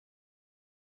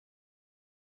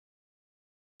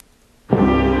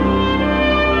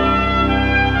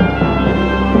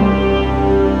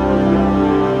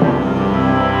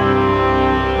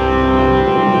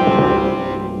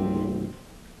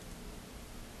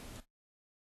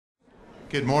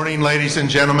Good morning, ladies and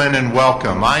gentlemen, and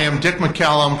welcome. I am Dick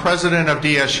McCallum, President of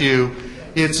DSU.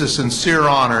 It's a sincere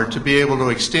honor to be able to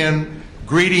extend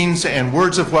greetings and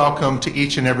words of welcome to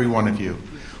each and every one of you.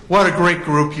 What a great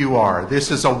group you are. This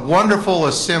is a wonderful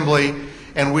assembly,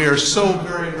 and we are so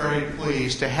very, very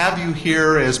pleased to have you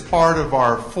here as part of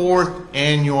our 4th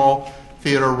annual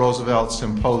Theodore Roosevelt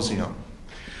Symposium.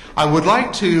 I would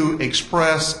like to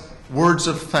express words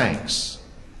of thanks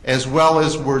as well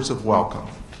as words of welcome.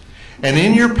 And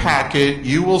in your packet,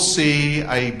 you will see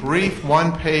a brief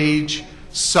one-page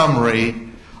summary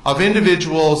of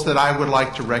individuals that I would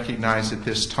like to recognize at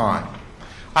this time.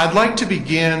 I'd like to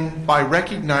begin by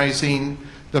recognizing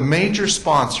the major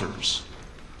sponsors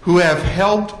who have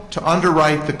helped to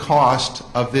underwrite the cost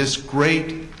of this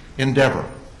great endeavor.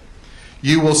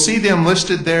 You will see them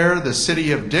listed there: the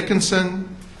City of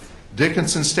Dickinson,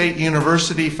 Dickinson State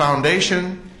University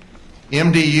Foundation,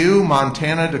 MDU,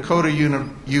 Montana Dakota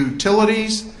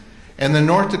Utilities, and the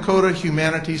North Dakota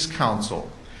Humanities Council.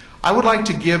 I would like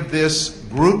to give this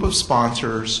group of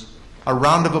sponsors a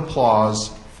round of applause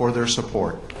for their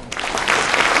support.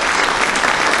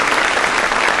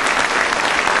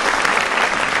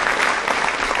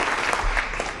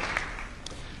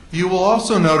 You will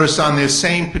also notice on this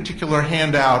same particular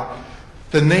handout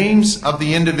the names of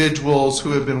the individuals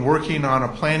who have been working on a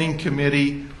planning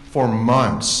committee for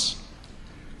months.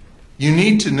 You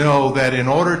need to know that in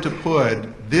order to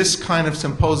put this kind of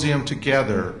symposium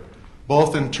together,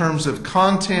 both in terms of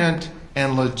content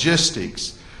and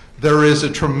logistics, there is a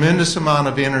tremendous amount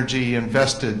of energy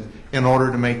invested in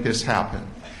order to make this happen.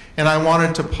 And I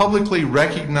wanted to publicly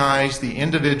recognize the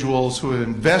individuals who have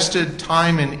invested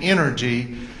time and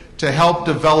energy to help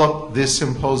develop this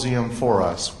symposium for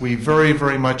us. We very,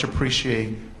 very much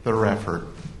appreciate their effort.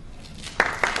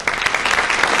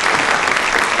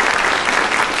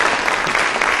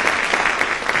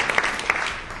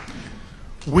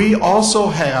 We also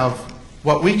have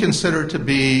what we consider to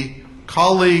be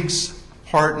colleagues,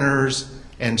 partners,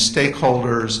 and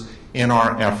stakeholders in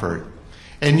our effort.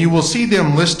 And you will see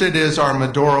them listed as our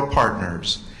Medora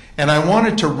partners. And I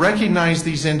wanted to recognize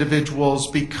these individuals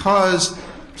because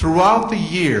throughout the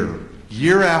year,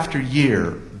 year after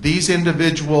year, these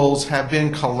individuals have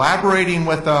been collaborating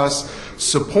with us,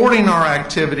 supporting our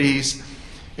activities,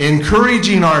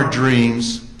 encouraging our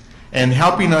dreams, and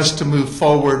helping us to move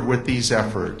forward with these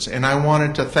efforts. And I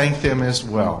wanted to thank them as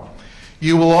well.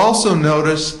 You will also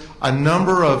notice a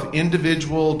number of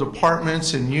individual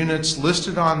departments and units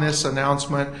listed on this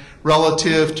announcement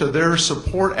relative to their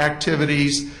support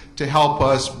activities to help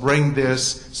us bring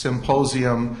this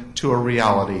symposium to a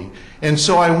reality. And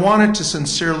so I wanted to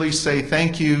sincerely say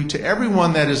thank you to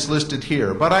everyone that is listed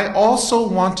here. But I also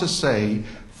want to say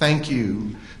thank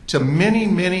you to many,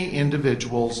 many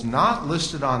individuals not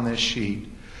listed on this sheet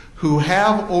who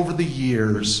have over the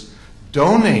years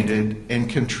donated and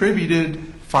contributed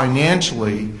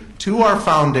financially to our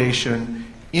foundation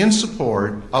in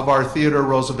support of our Theodore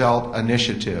Roosevelt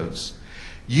initiatives.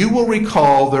 You will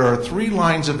recall there are 3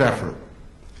 lines of effort.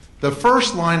 The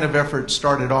first line of effort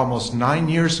started almost 9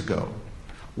 years ago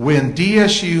when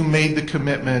DSU made the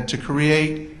commitment to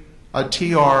create a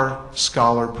TR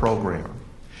Scholar Program.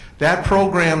 That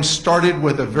program started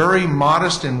with a very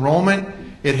modest enrollment.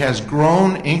 It has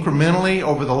grown incrementally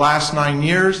over the last 9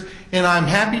 years, and I'm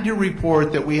happy to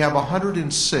report that we have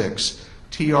 106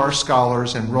 TR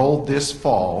Scholars enrolled this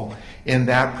fall in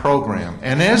that program.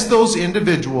 And as those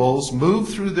individuals move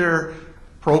through their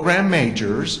program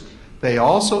majors, they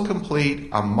also complete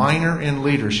a minor in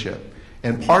leadership.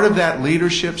 And part of that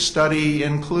leadership study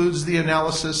includes the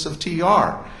analysis of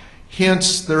TR,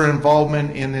 hence their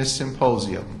involvement in this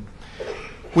symposium.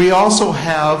 We also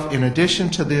have, in addition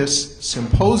to this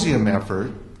symposium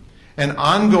effort, an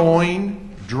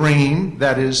ongoing dream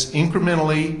that is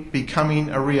incrementally becoming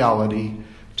a reality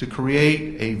to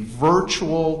create a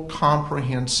virtual,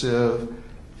 comprehensive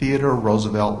Theodore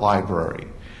Roosevelt Library.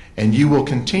 And you will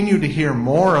continue to hear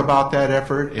more about that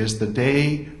effort as the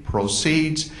day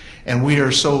proceeds. And we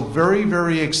are so very,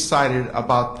 very excited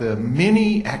about the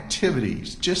many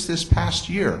activities just this past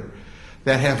year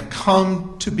that have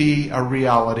come to be a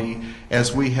reality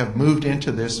as we have moved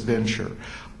into this venture.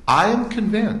 I am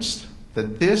convinced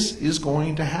that this is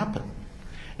going to happen.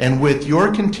 And with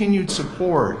your continued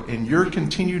support and your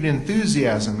continued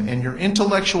enthusiasm and your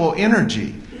intellectual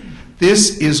energy,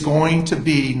 this is going to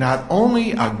be not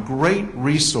only a great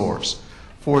resource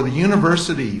for the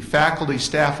university, faculty,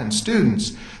 staff, and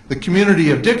students, the community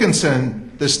of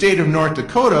Dickinson, the state of North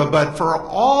Dakota, but for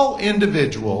all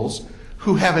individuals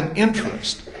who have an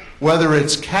interest, whether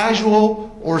it's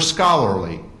casual or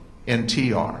scholarly, in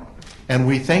TR. And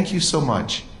we thank you so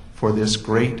much for this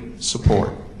great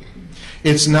support.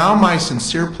 It's now my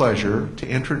sincere pleasure to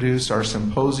introduce our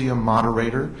symposium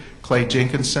moderator, Clay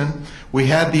Dickinson. We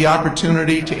had the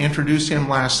opportunity to introduce him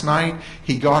last night.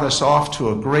 He got us off to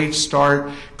a great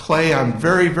start. Clay, I'm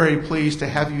very, very pleased to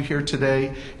have you here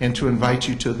today and to invite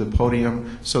you to the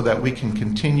podium so that we can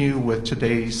continue with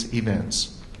today's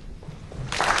events.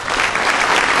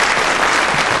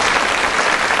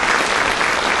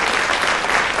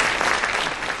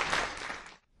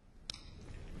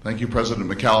 Thank you, President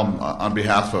McCallum. On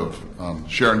behalf of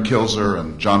Sharon Kilzer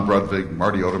and John Brudvig,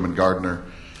 Marty Oderman Gardner,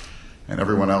 and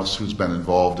everyone else who's been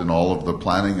involved in all of the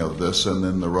planning of this and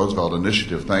in the Roosevelt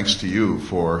Initiative, thanks to you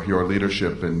for your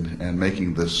leadership in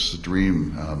making this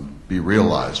dream be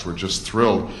realized. We're just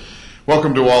thrilled.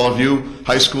 Welcome to all of you,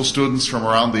 high school students from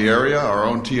around the area, our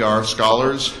own TR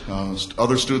scholars,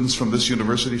 other students from this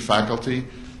university, faculty,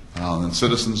 and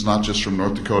citizens not just from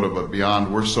North Dakota but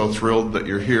beyond. We're so thrilled that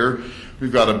you're here.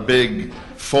 We've got a big,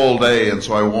 full day, and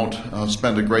so I won't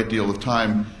spend a great deal of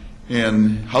time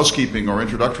in housekeeping or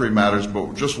introductory matters,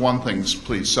 but just one thing,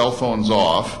 please, cell phones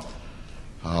off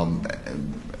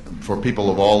for people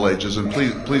of all ages, and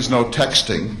please no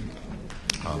texting.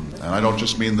 And I don't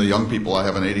just mean the young people. I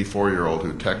have an 84-year-old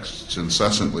who texts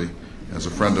incessantly as a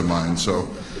friend of mine, so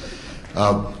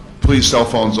please, cell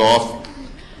phones off.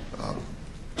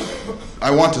 I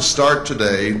want to start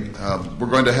today. We're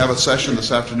going to have a session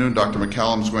this afternoon. Dr.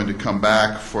 McCallum is going to come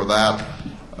back for that,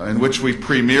 in which we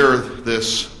premiere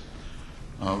this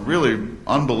really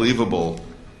unbelievable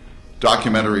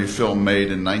documentary film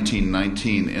made in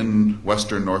 1919 in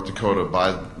western North Dakota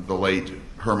by the late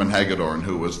Herman Hagedorn,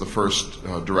 who was the first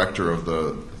director of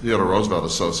the Theodore Roosevelt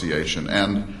Association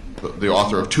and the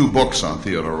author of 2 books on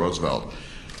Theodore Roosevelt.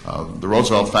 The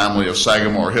Roosevelt Family of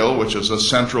Sagamore Hill, which is a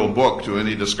central book to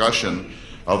any discussion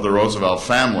of the Roosevelt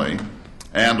family,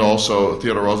 and also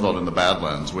Theodore Roosevelt in the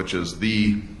Badlands, which is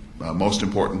the most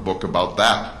important book about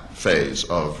that phase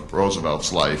of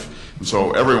Roosevelt's life. And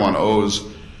so everyone owes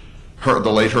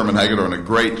the late Herman Hagedorn a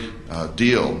great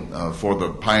deal for the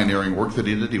pioneering work that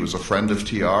he did. He was a friend of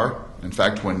TR. In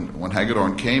fact, when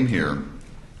Hagedorn came here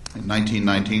in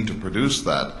 1919 to produce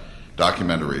that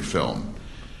documentary film,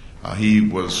 he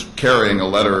was carrying a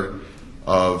letter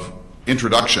of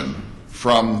introduction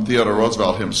from Theodore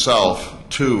Roosevelt himself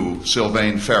to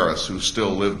Sylvain Ferris, who still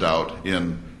lived out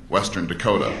in western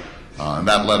Dakota. And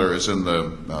that letter is in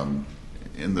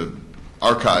the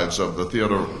archives of the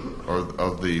Theodore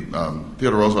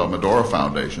Roosevelt Medora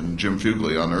Foundation. Jim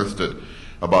Fugly unearthed it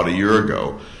about a year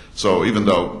ago. So even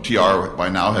though TR by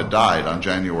now had died on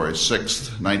January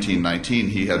 6th, 1919,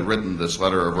 he had written this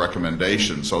letter of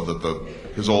recommendation so that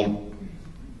his old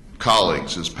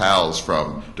colleagues, his pals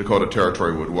from Dakota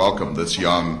Territory would welcome this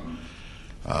young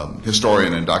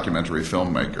historian and documentary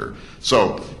filmmaker.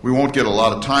 So we won't get a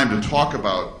lot of time to talk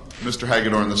about Mr.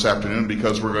 Hagedorn this afternoon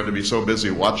because we're going to be so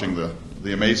busy watching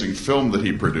the amazing film that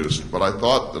he produced. But I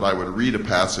thought that I would read a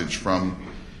passage from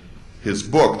his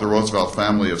book, The Roosevelt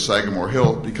Family of Sagamore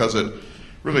Hill, because it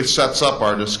really sets up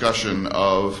our discussion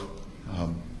of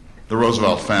the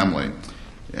Roosevelt family.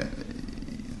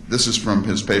 This is from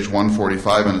his page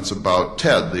 145, and it's about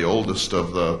Ted, the oldest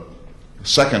of the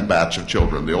second batch of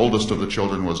children. The oldest of the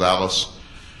children was Alice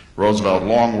Roosevelt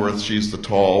Longworth. She's the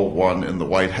tall one in the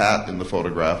white hat in the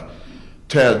photograph.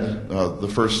 Ted,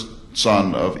 the first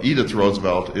son of Edith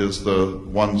Roosevelt, is the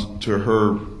one to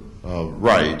her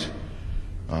right,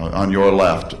 on your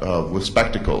left, with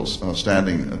spectacles,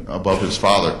 standing above his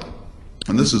father.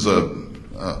 And this is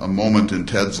a moment in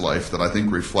Ted's life that I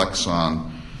think reflects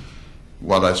on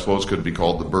what I suppose could be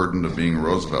called the burden of being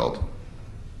Roosevelt.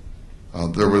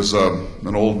 There was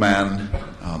an old man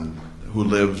who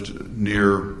lived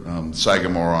near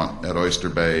Sagamore at Oyster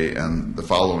Bay, and the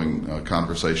following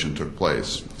conversation took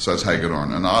place. Says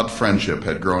Hagedorn, an odd friendship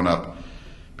had grown up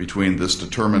between this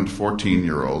determined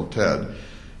 14-year-old, Ted,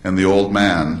 and the old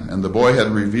man, and the boy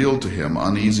had revealed to him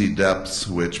uneasy depths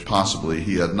which possibly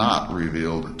he had not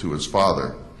revealed to his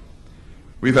father.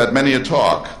 "We've had many a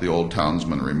talk," the old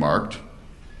townsman remarked.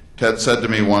 Ted said to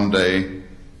me one day,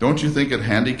 "Don't you think it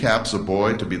handicaps a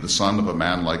boy to be the son of a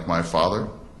man like my father,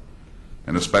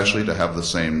 and especially to have the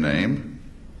same name?"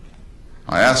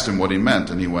 I asked him what he meant,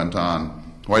 and he went on,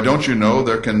 "Why, don't you know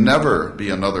there can never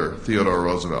be another Theodore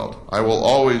Roosevelt? I will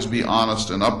always be honest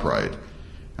and upright,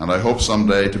 and I hope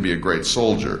someday to be a great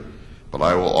soldier, but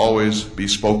I will always be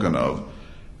spoken of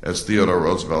as Theodore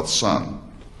Roosevelt's son."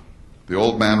 The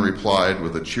old man replied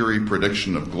with a cheery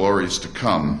prediction of glories to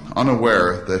come,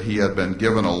 unaware that he had been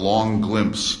given a long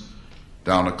glimpse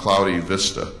down a cloudy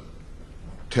vista.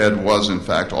 Ted was, in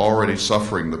fact, already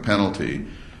suffering the penalty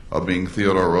of being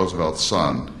Theodore Roosevelt's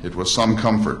son. It was some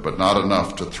comfort, but not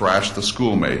enough to thrash the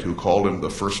schoolmate who called him the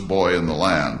first boy in the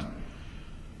land.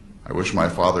 I wish my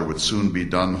father would soon be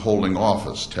done holding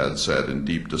office, Ted said in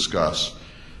deep disgust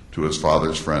to his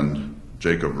father's friend,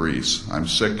 Jacob Riis. I'm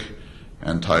sick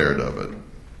and tired of it.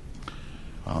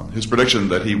 His prediction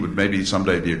that he would maybe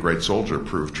someday be a great soldier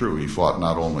proved true. He fought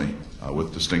not only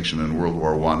with distinction in World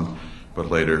War I,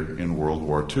 but later in World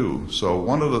War II. So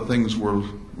one of the things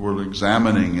we're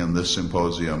examining in this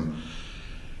symposium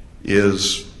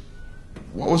is,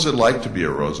 what was it like to be a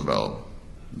Roosevelt?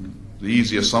 The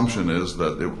easy assumption is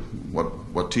that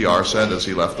what TR said as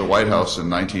he left the White House in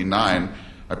 1909,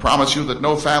 I promise you that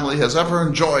no family has ever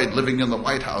enjoyed living in the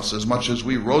White House as much as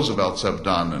we Roosevelts have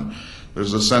done. And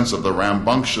there's a sense of the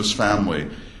rambunctious family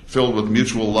filled with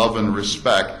mutual love and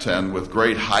respect and with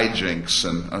great hijinks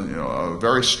and a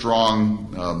very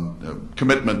strong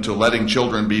commitment to letting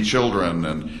children be children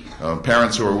and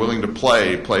parents who are willing to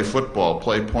play football,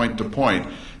 play point to point,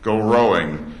 go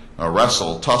rowing,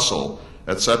 wrestle, tussle,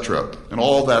 etc. And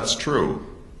all that's true.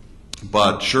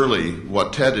 But surely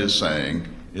what Ted is saying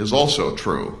is also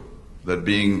true, that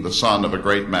being the son of a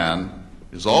great man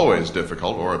is always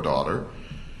difficult, or a daughter.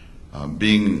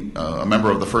 Being a member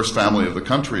of the first family of the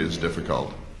country is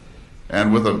difficult.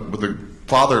 And with a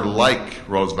father like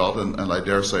Roosevelt, and I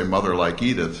dare say mother like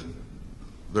Edith,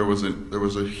 there was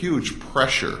a huge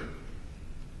pressure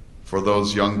for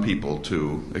those young people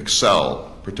to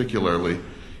excel, particularly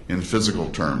in physical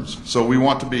terms. So we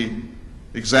want to be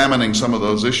examining some of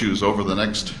those issues over the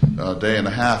next day and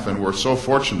a half, and we're so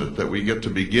fortunate that we get to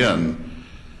begin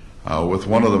with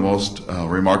one of the most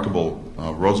remarkable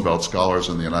Roosevelt scholars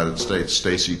in the United States,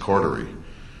 Stacy Cordery.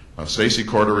 Stacy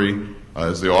Cordery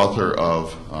is the author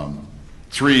of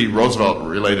 3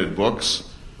 Roosevelt-related books.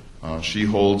 She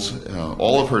holds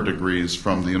all of her degrees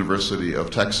from the University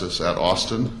of Texas at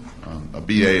Austin, a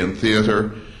BA in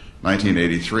theater,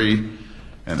 1983,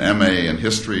 an MA in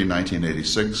history,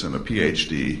 1986, and a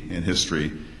PhD in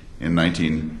history in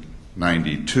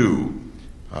 1992.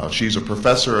 She's a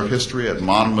professor of history at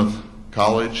Monmouth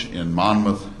College in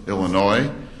Monmouth, Illinois.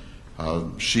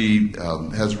 She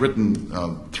has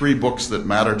written 3 books that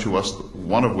matter to us,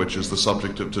 one of which is the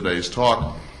subject of today's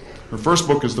talk. Her first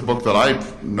book is the book that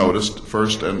I've noticed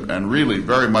first and really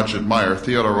very much admire,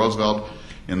 Theodore Roosevelt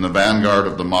in the Vanguard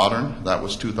of the Modern. That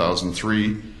was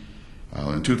 2003.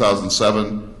 In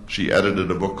 2007, she edited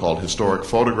a book called Historic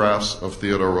Photographs of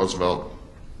Theodore Roosevelt.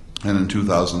 And in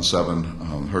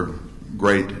 2007, her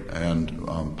great and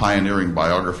pioneering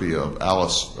biography of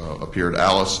Alice appeared,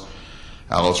 Alice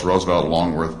Roosevelt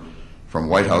Longworth, From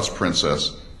White House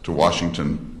Princess to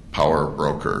Washington Power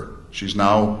Broker. She's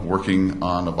now working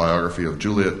on a biography of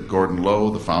Juliet Gordon Low,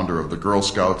 the founder of the Girl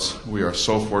Scouts. We are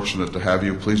so fortunate to have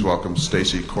you. Please welcome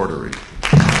Stacy Cordery.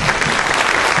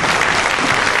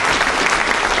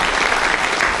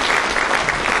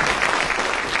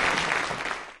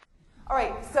 All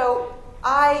right, so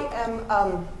I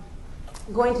am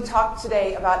going to talk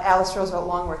today about Alice Roosevelt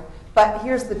Longworth, but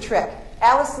here's the trick.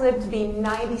 Alice lived to be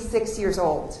 96 years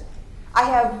old. I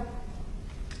have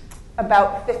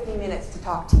about 50 minutes to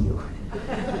talk to you.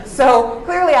 So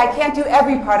clearly I can't do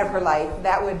every part of her life.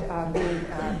 That would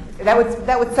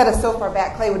set us so far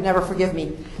back, Clay would never forgive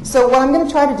me. So what I'm going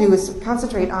to try to do is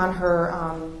concentrate on her,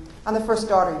 on the first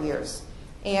daughter years.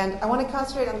 And I want to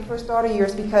concentrate on the first daughter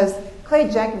years because Clay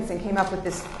Jenkinson came up with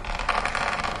this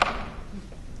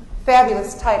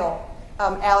fabulous title,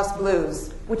 Alice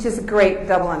Blues, which is a great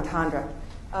double entendre.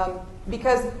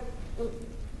 Because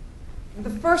the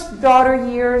first daughter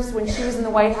years when she was in the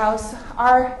White House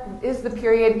is the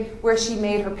period where she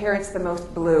made her parents the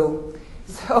most blue.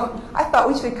 So I thought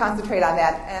we should concentrate on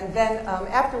that. And then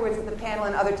afterwards at the panel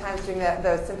and other times during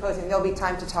the symposium, there'll be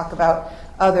time to talk about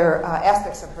other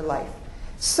aspects of her life.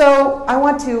 So I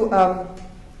want to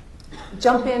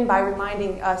jump in by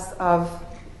reminding us of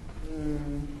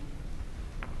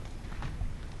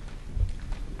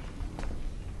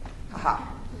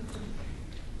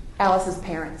Alice's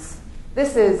parents.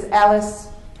 This is Alice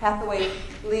Hathaway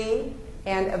Lee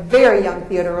and a very young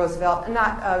Theodore Roosevelt,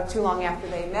 not too long after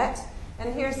they met.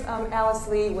 And here's Alice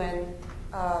Lee when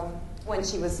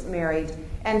she was married.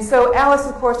 And so Alice,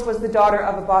 of course, was the daughter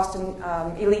of a Boston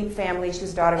elite family. She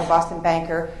was the daughter of a Boston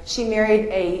banker. She married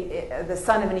the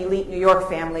son of an elite New York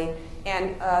family.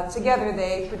 And together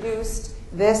they produced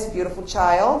this beautiful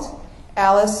child,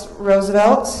 Alice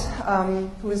Roosevelt,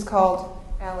 who is called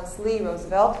Alice Lee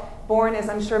Roosevelt, born, as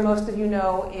I'm sure most of you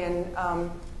know, in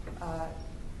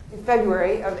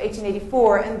February of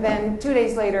 1884. And then 2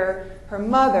 days later, her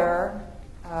mother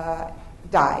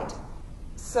died.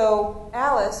 So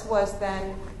Alice was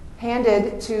then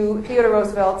handed to Theodore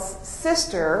Roosevelt's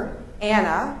sister,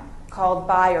 Anna, called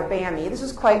Bai or Bammy. This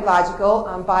was quite logical.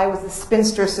 Bai was the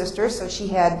spinster sister, so she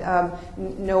had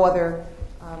no other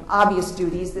obvious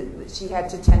duties that she had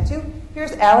to tend to.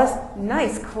 Here's Alice.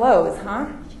 Nice clothes, huh?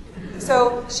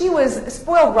 So she was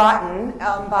spoiled rotten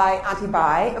by Auntie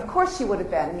Bai. Of course she would have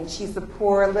been. I mean, she's the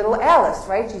poor little Alice,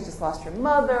 right? She's just lost her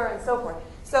mother and so forth.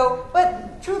 So,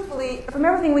 but truthfully, from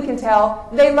everything we can tell,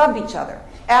 they loved each other.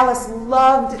 Alice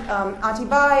loved Auntie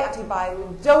Bai. Auntie Bai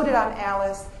doted on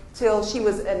Alice till she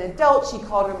was an adult. She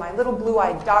called her my little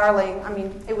blue-eyed darling. I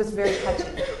mean, it was very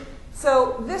touching.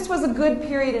 So this was a good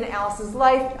period in Alice's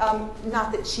life.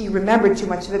 Not that she remembered too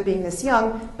much of it being this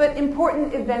young, but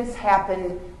important events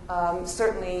happened.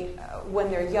 Certainly,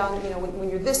 when they're young, you know, when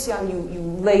you're this young, you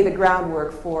lay the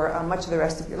groundwork for much of the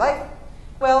rest of your life.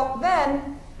 Well,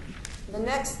 then, the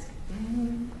next,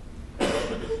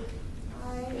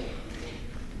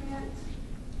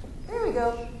 there we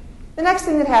go. The next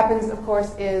thing that happens, of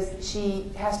course, is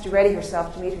she has to ready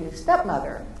herself to meet her new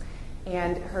stepmother.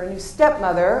 And her new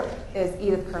stepmother is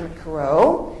Edith Kermit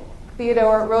Carew.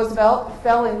 Theodore Roosevelt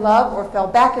fell in love or fell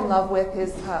back in love with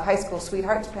his high school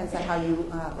sweetheart, depends on how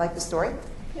you like the story.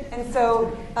 And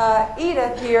so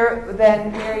Edith here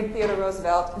then married Theodore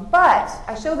Roosevelt. But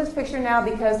I show this picture now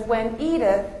because when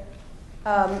Edith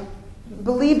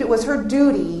believed it was her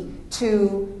duty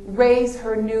to raise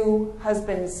her new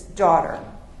husband's daughter,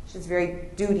 she's very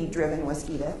duty-driven, was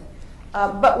Edith.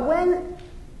 But when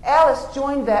Alice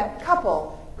joined that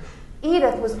couple,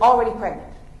 Edith was already pregnant.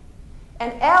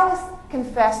 And Alice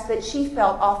confessed that she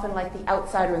felt often like the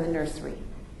outsider in the nursery,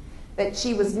 that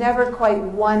she was never quite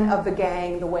one of the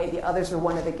gang the way the others were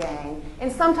one of the gang.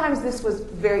 And sometimes this was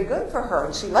very good for her,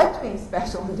 and she liked being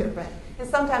special and different, and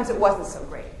sometimes it wasn't so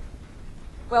great.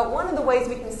 Well, one of the ways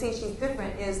we can see she's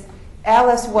different is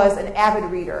Alice was an avid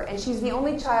reader, and she's the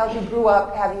only child who grew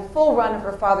up having full run of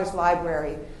her father's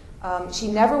library. She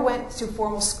never went to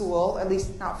formal school, at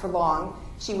least not for long.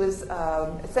 She was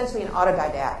essentially an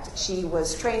autodidact. She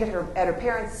was trained at her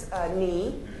parents'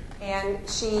 knee, and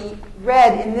she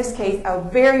read, in this case, a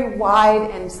very wide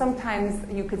and sometimes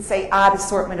you could say odd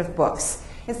assortment of books.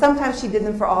 And sometimes she did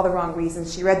them for all the wrong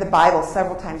reasons. She read the Bible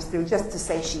several times through just to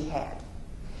say she had.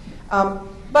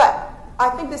 But I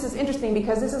think this is interesting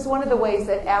because this is one of the ways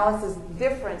that Alice's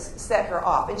difference set her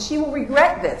off. And she will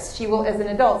regret this. She will, as an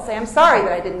adult, say, I'm sorry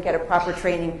that I didn't get a proper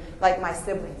training like my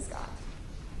siblings got.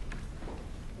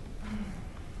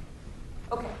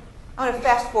 Okay, I'm going to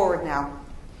fast forward now.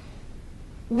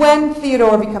 When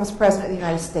Theodore becomes president of the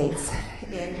United States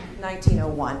in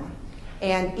 1901,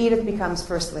 and Edith becomes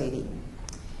First Lady,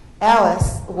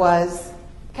 Alice was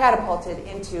catapulted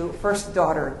into first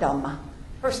daughterdom,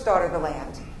 first daughter of the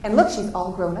land. And look, she's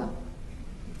all grown up.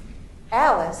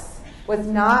 Alice was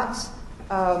not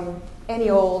any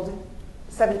old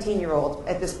 17-year-old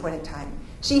at this point in time.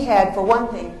 She had, for one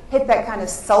thing, hit that kind of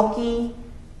sulky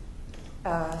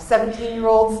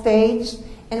 17-year-old stage.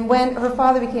 And when her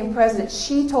father became president,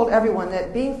 she told everyone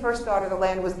that being first daughter of the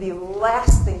land was the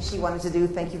last thing she wanted to do,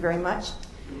 thank you very much.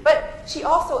 But she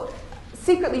also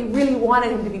secretly really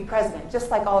wanted him to be president, just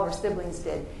like all of her siblings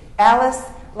did. Alice,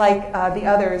 like the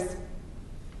others,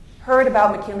 heard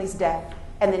about McKinley's death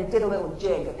and then did a little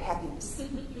jig of happiness.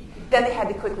 Then they had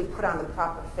to quickly put on the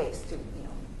proper face to,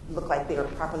 look like they were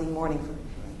properly mourning for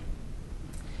McKinley.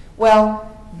 Well,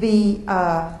 the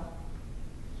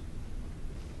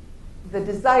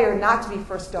desire not to be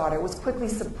first daughter was quickly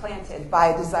supplanted by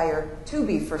a desire to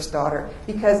be first daughter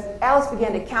because Alice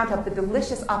began to count up the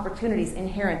delicious opportunities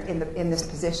inherent in this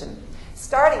position,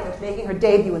 starting with making her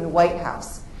debut in the White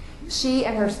House. She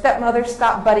and her stepmother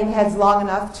stopped butting heads long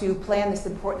enough to plan this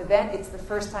important event. It's the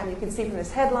first time you can see from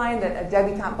this headline that a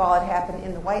debutante ball had happened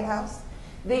in the White House.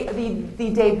 The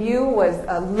debut was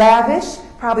lavish,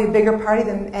 probably a bigger party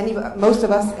than most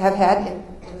of us have had in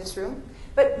this room.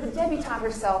 But the debutante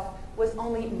herself was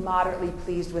only moderately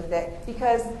pleased with it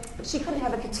because she couldn't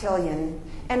have a cotillion.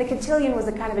 And a cotillion was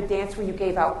a kind of a dance where you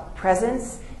gave out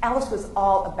presents. Alice was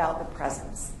all about the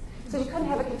presents. So she couldn't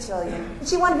have a cotillion. And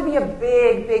she wanted to be a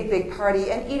big, big, big party.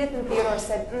 And Edith and Theodore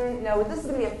said, no, this is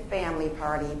going to be a family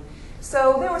party.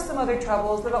 So there were some other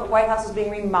troubles. The White House was being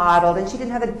remodeled, and she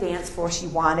didn't have the dance floor she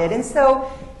wanted. And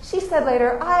so she said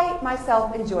later, I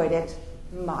myself enjoyed it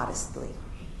modestly.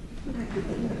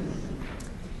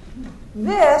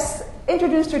 This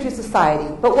introduced her to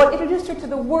society, but what introduced her to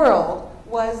the world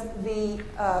was the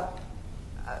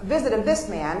visit of this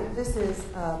man. This is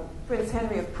Prince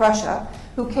Henry of Prussia,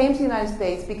 who came to the United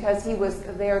States because he was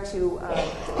there to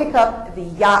pick up the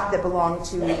yacht that belonged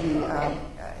to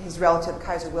his relative,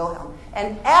 Kaiser Wilhelm.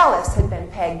 And Alice had been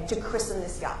pegged to christen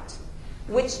this yacht.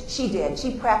 which she did.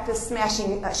 She practiced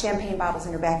smashing champagne bottles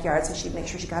in her backyard so she'd make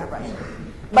sure she got it right.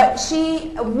 But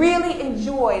she really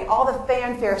enjoyed all the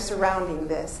fanfare surrounding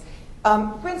this.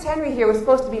 Prince Henry here was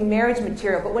supposed to be marriage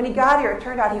material, but when he got here, it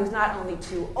turned out he was not only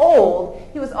too old,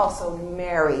 he was also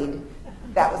married.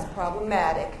 That was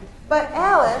problematic. But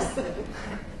Alice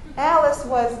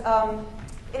was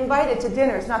invited to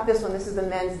dinners, not this one, this is the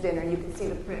men's dinner, and you can see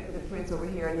the prince over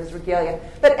here in his regalia.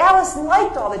 But Alice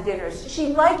liked all the dinners. She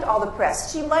liked all the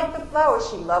press. She liked the flowers.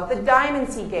 She loved the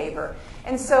diamonds he gave her.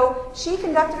 And so she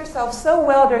conducted herself so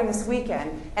well during this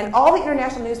weekend, and all the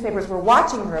international newspapers were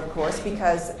watching her, of course,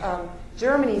 because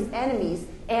Germany's enemies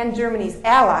and Germany's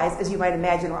allies, as you might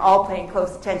imagine, were all paying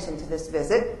close attention to this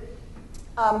visit.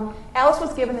 Alice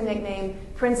was given the nickname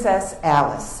Princess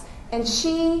Alice, and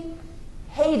she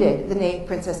hated the name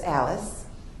Princess Alice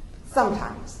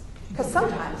sometimes, because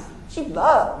sometimes she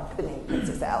loved the name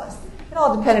Princess Alice. It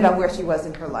all depended on where she was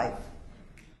in her life.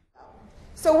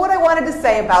 So what I wanted to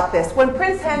say about this, when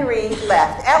Prince Henry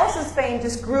left, Alice's fame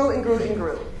just grew and grew and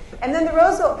grew. And then the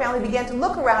Roosevelt family began to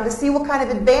look around to see what kind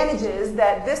of advantages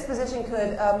that this position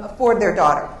could afford their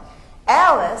daughter.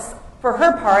 Alice, for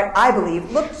her part, I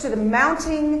believe, looked to the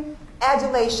mounting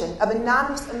adulation of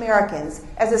anonymous Americans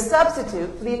as a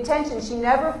substitute for the attention she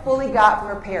never fully got from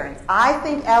her parents. I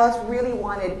think Alice really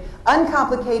wanted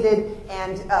uncomplicated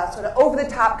and sort of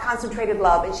over-the-top concentrated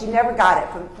love, and she never got it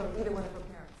from either one of her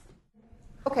parents.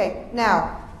 Okay,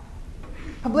 now,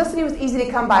 publicity was easy to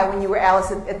come by when you were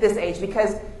Alice at this age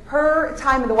because her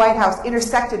time in the White House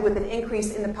intersected with an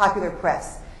increase in the popular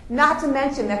press. Not to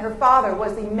mention that her father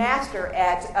was the master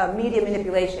at media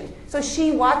manipulation. So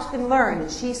she watched and learned,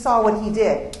 and she saw what he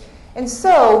did. And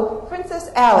so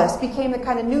Princess Alice became the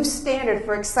kind of new standard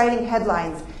for exciting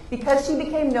headlines because she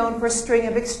became known for a string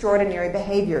of extraordinary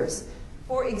behaviors.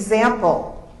 For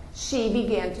example, she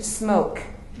began to smoke.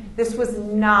 This was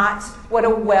not what a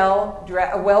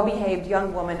well-behaved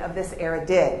young woman of this era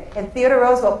did. And Theodore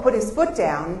Roosevelt put his foot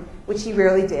down, which he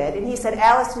rarely did, and he said,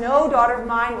 "Alice, no daughter of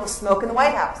mine will smoke in the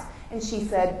White House." And she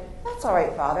said, "That's all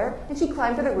right, Father." And she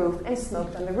climbed to the roof and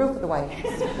smoked on the roof of the White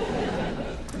House.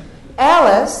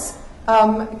 Alice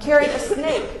carried a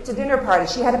snake to dinner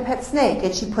parties. She had a pet snake,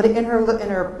 and she put it in her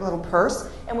little purse.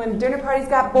 And when dinner parties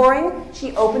got boring,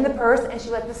 she opened the purse, and she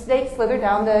let the snake slither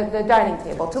down the dining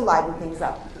table to liven things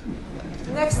up.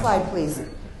 Next slide, please.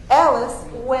 Alice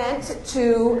went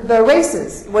to the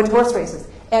races, went to horse races.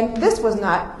 And this was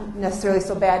not necessarily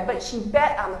so bad, but she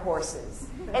bet on the horses.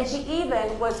 And she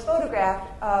even was photographed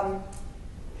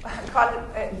caught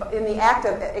in the act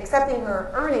of accepting her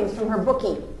earnings from her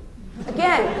bookie.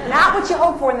 Again, not what you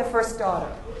hope for in the first daughter.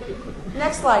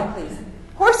 Next slide, please.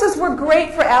 Horses were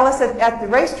great for Alice at the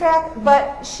racetrack,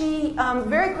 but she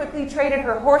very quickly traded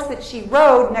her horse that she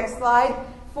rode, next slide,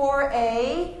 for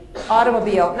a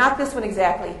automobile. Not this one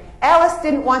exactly. Alice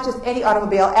didn't want just any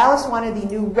automobile. Alice wanted the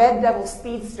new Red Devil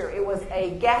Speedster. It was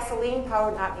a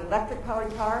gasoline-powered, not an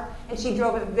electric-powered car, and she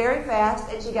drove it very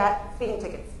fast, and she got speeding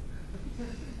tickets.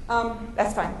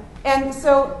 That's fine. And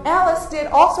so Alice did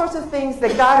all sorts of things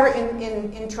that got her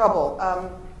in trouble,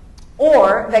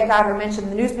 or that got her mentioned in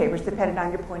the newspapers, depending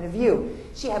on your point of view.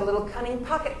 She had a little cunning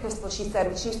pocket pistol, she said,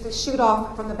 which she used to shoot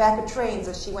off from the back of trains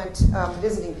as she went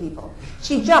visiting people.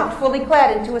 She jumped fully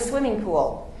clad into a swimming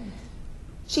pool.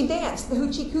 She danced the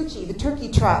hoochie coochie, the turkey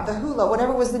trot, the hula,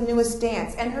 whatever was the newest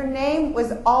dance. And her name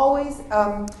was always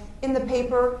in the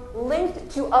paper linked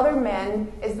to other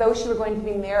men as though she were going to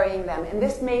be marrying them. And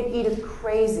this made Edith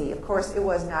crazy. Of course, it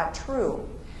was not true.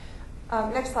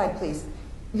 Next slide, please.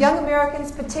 Young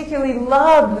Americans particularly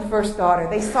loved the first daughter.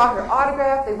 They saw her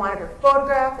autograph, they wanted her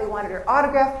photograph, they wanted her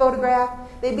autograph photograph.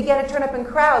 They began to turn up in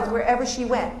crowds wherever she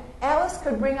went. Alice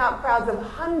could bring out crowds of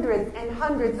hundreds and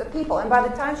hundreds of people. And by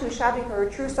the time she was shopping for her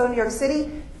trousseau in New York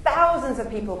City, thousands of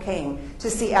people came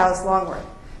to see Alice Longworth.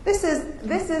 This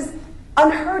is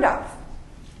unheard of.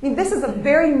 I mean, this is a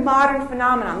very modern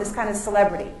phenomenon, this kind of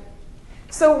celebrity.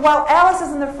 So while Alice is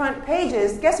on the front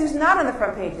pages, guess who's not on the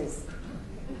front pages?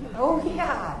 Oh,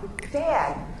 yeah,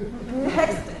 Dad.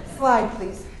 Next slide,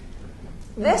 please.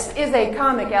 This is a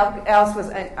comic. Alice was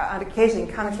on occasion in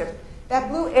comic strips. That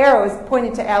blue arrow is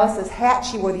pointing to Alice's hat.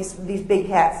 She wore these big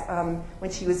hats when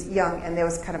she was young, and there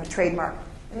was kind of a trademark.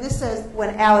 And this says,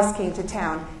 when Alice came to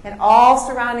town. And all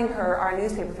surrounding her are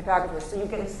newspaper photographers, so you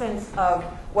get a sense of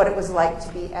what it was like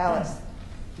to be Alice.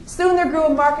 Soon there grew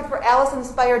a market for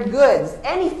Alice-inspired goods.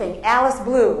 Anything Alice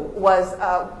Blue was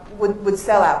would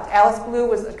sell out. Alice Blue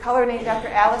was a color named after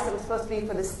Alice. It was supposed to be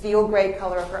for the steel gray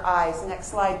color of her eyes. Next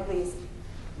slide, please.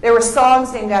 There were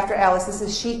songs named after Alice. This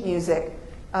is sheet music.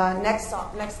 Next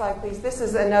slide, please. This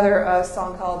is another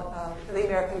song called The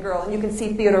American Girl, and you can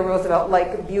see Theodore Roosevelt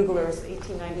like buglers,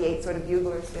 1898 sort of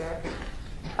buglers there.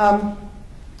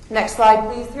 Next slide,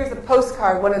 please. Here's a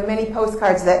postcard, one of the many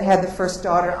postcards that had the first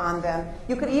daughter on them.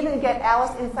 You could even get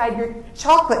Alice inside your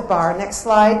chocolate bar. Next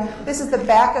slide. This is the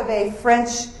back of a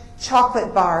French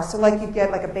chocolate bar. So like you'd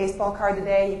get like a baseball card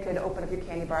today, you could open up your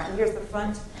candy bar. And here's the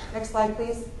front. Next slide,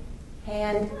 please.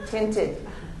 Hand tinted.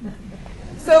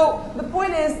 So the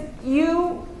point is,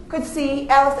 you could see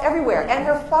Alice everywhere. And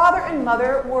her father and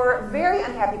mother were very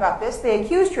unhappy about this. They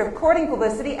accused her of courting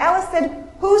publicity. Alice said,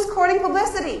 "Who's courting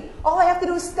publicity? All I have to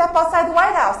do is step outside the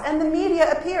White House and the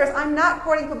media appears. I'm not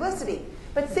courting publicity."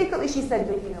 But secretly she said,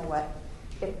 "But you know what?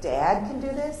 If Dad can do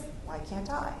this, why can't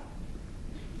I?"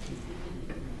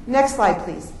 Next slide,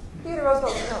 please. Theodore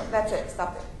Roosevelt, no, that's it,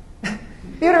 stop it.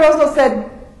 Theodore Roosevelt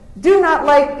said, he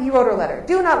wrote her a letter,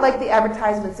 "Do not like the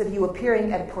advertisements of you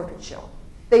appearing at a portrait show.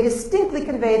 They distinctly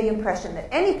convey the impression that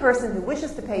any person who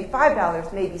wishes to pay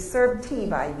 $5 may be served tea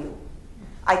by you.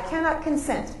 I cannot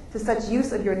consent to such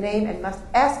use of your name and must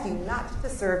ask you not to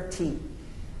serve tea."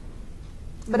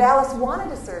 But Alice wanted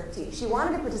to serve tea. She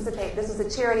wanted to participate. This was a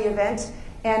charity event,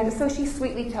 and so she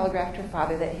sweetly telegraphed her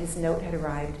father that his note had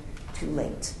arrived too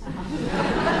late.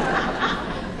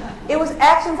 It was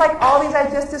actions like all these I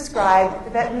just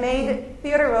described that made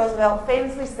Theodore Roosevelt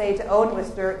famously say to Owen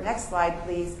Wister, next slide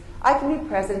please, "I can be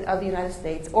President of the United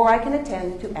States, or I can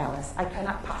attend to Alice. I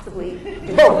cannot possibly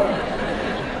do both."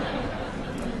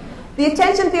 The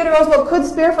attention Theodore Roosevelt could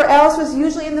spare for Alice was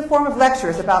usually in the form of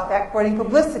lectures about that courting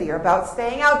publicity, or about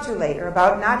staying out too late, or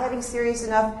about not having serious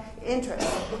enough interest.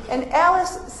 And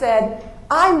Alice said,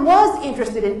 "I was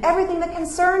interested in everything that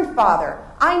concerned Father.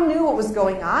 I knew what was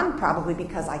going on, probably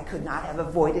because I could not have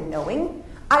avoided knowing.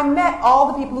 I met all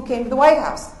the people who came to the White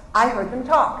House. I heard them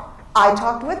talk. I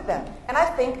talked with them, and I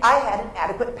think I had an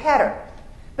adequate pattern.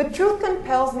 But truth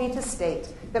compels me to state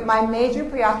that my major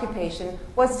preoccupation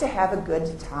was to have a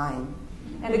good time.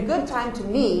 And a good time to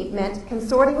me meant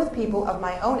consorting with people of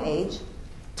my own age,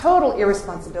 total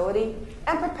irresponsibility,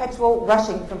 and perpetual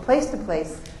rushing from place to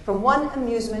place, from one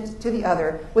amusement to the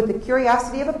other, with the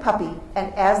curiosity of a puppy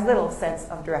and as little sense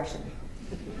of direction."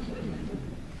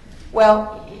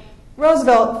 Well,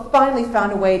 Roosevelt finally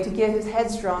found a way to give his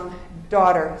headstrong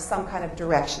daughter some kind of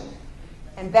direction,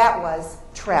 and that was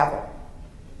travel.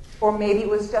 Or maybe it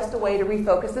was just a way to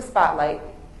refocus the spotlight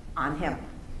on him.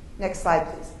 Next slide,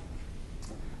 please.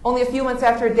 Only a few months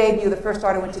after her debut, the first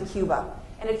daughter went to Cuba,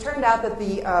 and it turned out that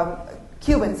the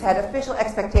Cubans had official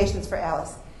expectations for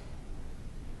Alice.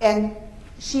 And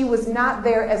she was not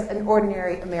there as an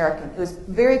ordinary American. It was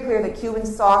very clear that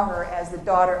Cubans saw her as the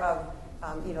daughter of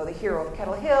the hero of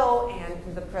Kettle Hill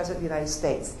and the President of the United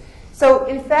States. So,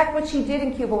 in fact, what she did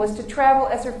in Cuba was to travel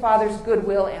as her father's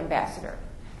goodwill ambassador.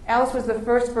 Alice was the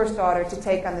first daughter to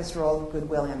take on this role of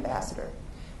goodwill ambassador.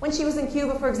 When she was in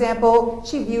Cuba, for example,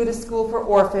 she viewed a school for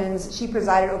orphans, she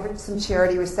presided over some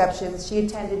charity receptions, she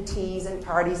attended teas and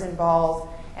parties and balls,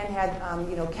 and had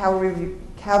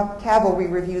cavalry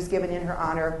reviews given in her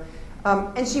honor,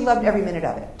 and she loved every minute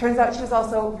of it. Turns out she was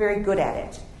also very good at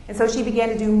it, and so she began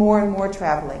to do more and more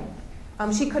traveling.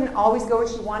 She couldn't always go where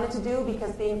she wanted to do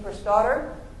because being first daughter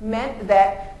meant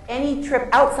that any trip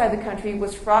outside the country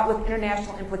was fraught with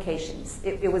international implications.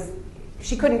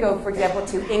 She couldn't go, for example,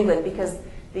 to England because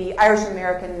the Irish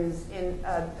Americans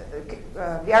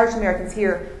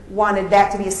here wanted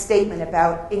that to be a statement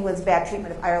about England's bad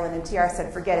treatment of Ireland, and TR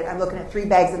said, "Forget it. I'm looking at 3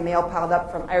 bags of mail piled up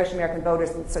from Irish American voters,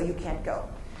 and so you can't go."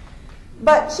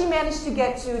 But she managed to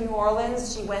get to New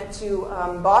Orleans. She went to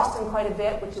Boston quite a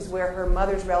bit, which is where her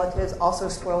mother's relatives also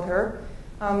spoiled her.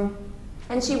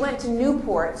 And she went to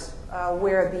Newport,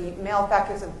 where the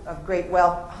malefactors of great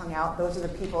wealth hung out. Those are the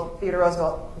people Theodore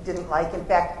Roosevelt didn't like. In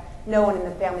fact, no one in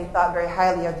the family thought very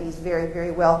highly of these very, very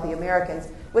wealthy Americans,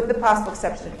 with the possible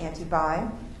exception of Auntie Bai.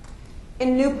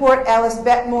 In Newport, Alice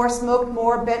bet more, smoked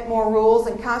more, bent more rules,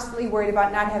 and constantly worried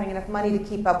about not having enough money to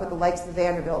keep up with the likes of the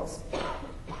Vanderbilts.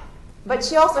 But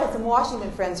she also had some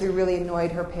Washington friends who really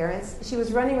annoyed her parents. She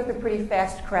was running with a pretty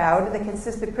fast crowd that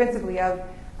consisted principally of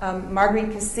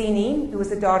Marguerite Cassini, who was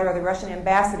the daughter of the Russian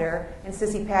ambassador, and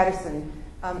Sissy Patterson.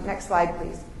 Next slide,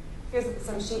 please. Here's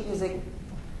some sheet music.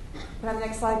 Can I have the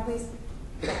next slide, please?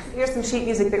 Here's some sheet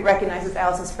music that recognizes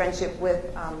Alice's friendship with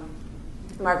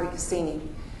Marguerite Cassini.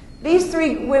 These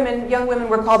 3 women, young women,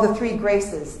 were called the 3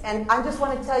 Graces. And I just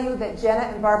want to tell you that Jenna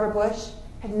and Barbara Bush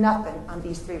had nothing on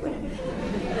these 3 women.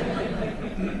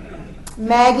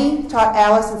 Maggie taught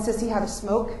Alice and Sissy how to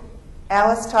smoke.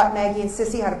 Alice taught Maggie and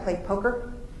Sissy how to play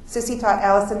poker. Sissy taught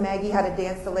Alice and Maggie how to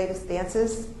dance the latest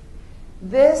dances.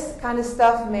 This kind of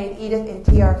stuff made Edith and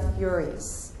TR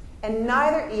furious. And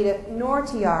neither Edith nor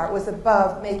TR was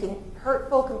above making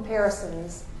hurtful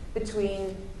comparisons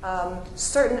between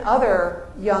certain other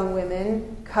young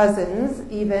women, cousins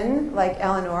even, like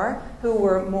Eleanor, who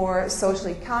were more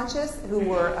socially conscious, who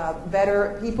were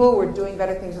better people, were doing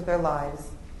better things with their lives.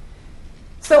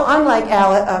 So unlike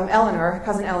Eleanor,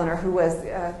 cousin Eleanor, who was,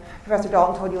 Professor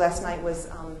Dalton told you last night, was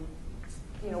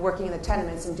working in the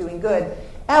tenements and doing good,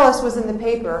 Alice was in the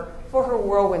paper for her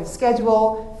whirlwind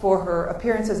schedule, for her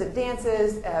appearances at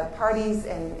dances, parties,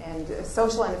 and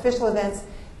social and official events.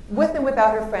 With and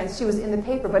without her friends, she was in the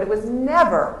paper, but it was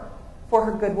never for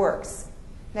her good works.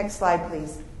 Next slide,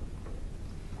 please.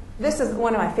 This is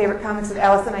one of my favorite comics of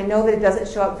Alice, and I know that it doesn't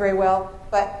show up very well,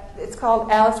 but it's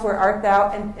called Alice, Where Art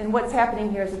Thou? And what's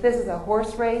happening here is that this is a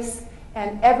horse race,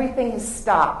 and everything has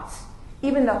stopped.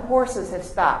 Even the horses have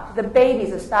stopped. The babies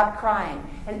have stopped crying.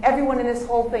 And everyone in this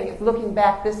whole thing is looking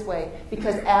back this way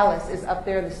because Alice is up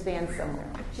there in the stand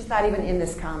somewhere. She's not even in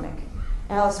this comic.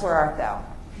 Alice, where art thou?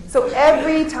 So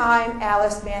every time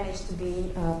Alice managed to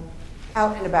be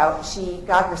out and about, she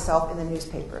got herself in the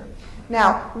newspaper.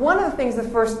 Now, one of the things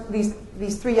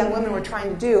these three young women were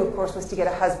trying to do, of course, was to get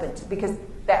a husband, because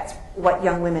that's what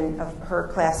young women of her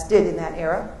class did in that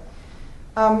era.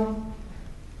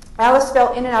 Alice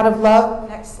fell in and out of love,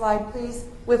 next slide please,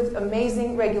 with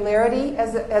amazing regularity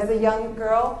as a young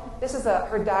girl. This is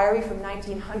her diary from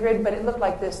 1900, but it looked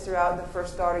like this throughout the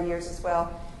first daughter years as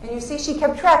well. And you see she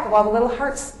kept track of all the little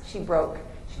hearts she broke.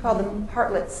 She called them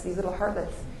heartlets, these little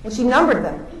heartlets. And she numbered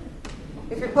them.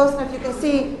 If you're close enough, you can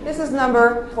see this is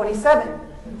number 27.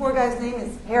 The poor guy's name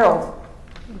is Harold.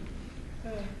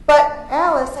 But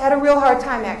Alice had a real hard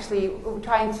time, actually,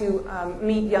 trying to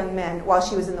meet young men while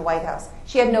she was in the White House.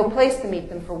 She had no place to meet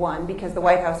them, for one, because the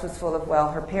White House was full of, well,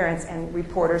 her parents and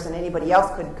reporters, and anybody else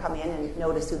couldn't come in and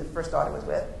notice who the first daughter was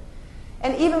with.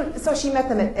 And even so, she met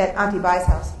them at Auntie Vi's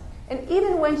house. And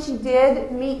even when she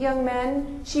did meet young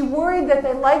men, she worried that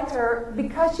they liked her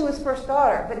because she was first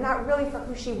daughter, but not really for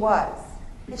who she was.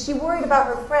 And she worried about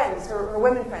her friends, her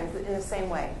women friends, in the same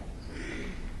way.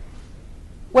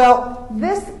 Well,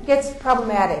 this gets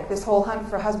problematic. This whole hunt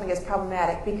for a husband gets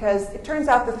problematic because it turns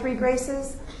out the three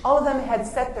Graces, all of them had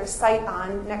set their sight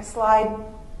on, next slide,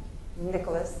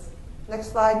 Nicholas.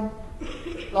 Next slide,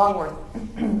 Longworth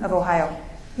of Ohio.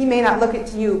 He may not look it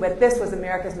to you, but this was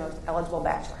America's most eligible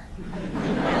bachelor.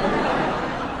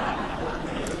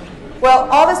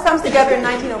 Well, all this comes together in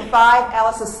 1905.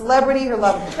 Alice's celebrity, her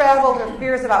love of travel, her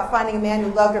fears about finding a man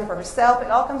who loved her for herself.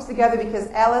 It all comes together because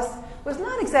Alice was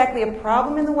not exactly a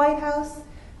problem in the White House,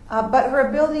 but her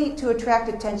ability to attract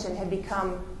attention had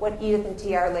become what Edith and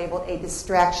TR labeled a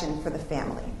distraction for the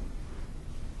family.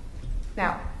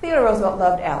 Now, Theodore Roosevelt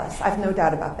loved Alice, I've no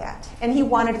doubt about that, and he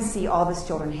wanted to see all of his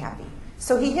children happy.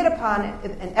 So he hit upon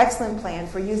an excellent plan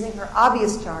for using her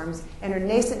obvious charms and her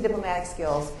nascent diplomatic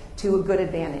skills to a good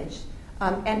advantage.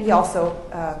 And he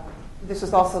also, this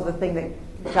was also the thing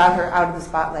that got her out of the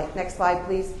spotlight. Next slide,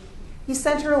 please. He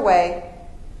sent her away.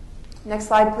 Next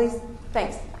slide, please.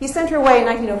 Thanks. He sent her away in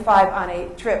 1905 on a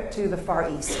trip to the Far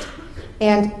East.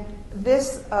 And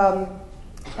this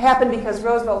happened because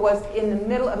Roosevelt was in the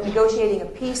middle of negotiating a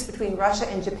peace between Russia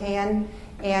and Japan,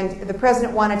 and the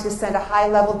president wanted to send a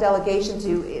high-level delegation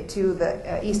to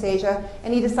the East Asia,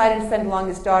 and he decided to send along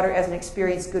his daughter as an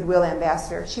experienced goodwill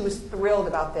ambassador. She was thrilled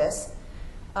about this.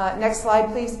 Next slide,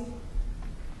 please.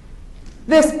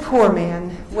 This poor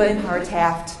man, William Hart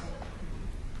Taft,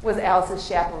 was Alice's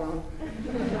chaperone.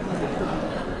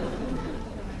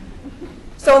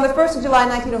 So on the 1st of July,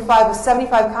 1905, with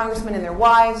 75 congressmen and their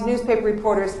wives, newspaper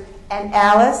reporters, and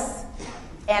Alice,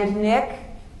 and Nick,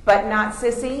 but not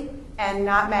Sissy, and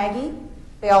not Maggie,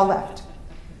 they all left.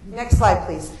 Next slide,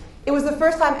 please. It was the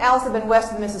first time Alice had been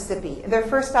west of the Mississippi. Their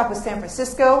first stop was San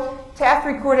Francisco. Taft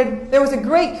recorded, there was a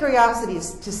great curiosity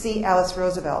to see Alice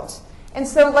Roosevelt. And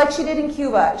so, like she did in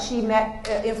Cuba, she met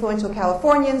influential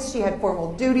Californians. She had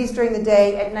formal duties during the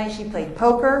day. At night, she played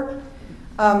poker.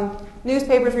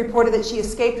 Newspapers reported that she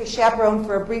escaped her chaperone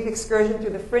for a brief excursion through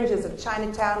the fringes of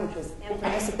Chinatown, which was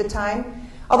infamous at the time.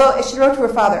 Although, as she wrote to her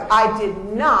father, I did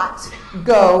not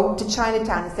go to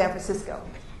Chinatown in San Francisco.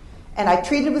 And I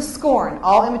treated with scorn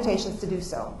all invitations to do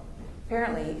so.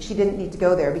 Apparently, she didn't need to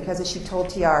go there because, as she told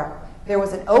TR, there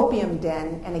was an opium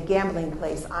den and a gambling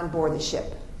place on board the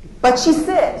ship. But she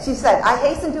said, I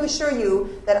hasten to assure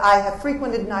you that I have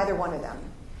frequented neither one of them.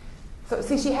 So,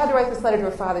 see, she had to write this letter to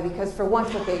her father because, for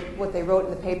once, what they wrote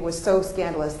in the paper was so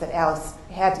scandalous that Alice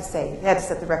had to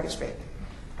set the record straight.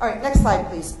 All right, next slide,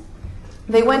 please.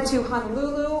 They went to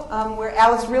Honolulu, where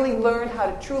Alice really learned how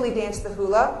to truly dance the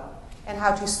hula and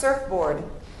how to surfboard.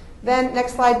 Then,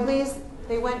 next slide, please.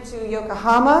 They went to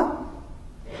Yokohama.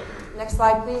 Next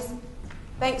slide, please.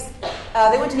 Thanks.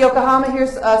 They went to Yokohama.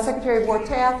 Here's Secretary of War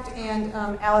Taft and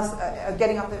Alice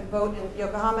getting off the boat in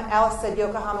Yokohama. Alice said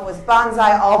Yokohama was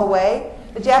banzai all the way.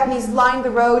 The Japanese lined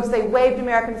the roads. They waved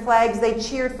American flags. They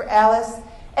cheered for Alice.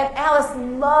 And Alice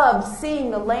loved seeing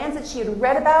the lands that she had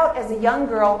read about as a young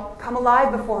girl come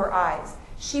alive before her eyes.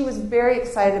 She was very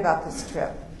excited about this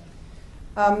trip.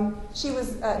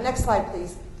 Next slide,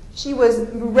 please. She was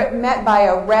met by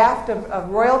a raft of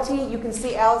royalty. You can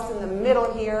see Alice in the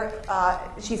middle here.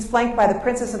 She's flanked by the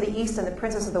Princess of the East and the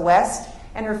Princess of the West.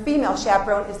 And her female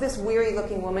chaperone is this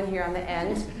weary-looking woman here on the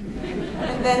end.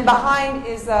 And then behind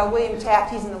is William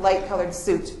Taft. He's in a light-colored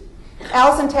suit.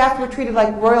 Alice and Taft were treated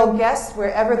like royal guests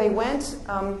wherever they went.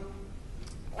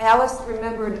 Alice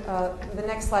remembered, the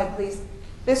next slide, please.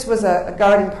 This was a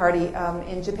garden party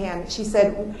in Japan. She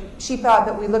said she thought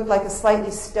that we looked like a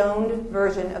slightly stoned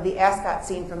version of the Ascot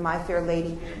scene from My Fair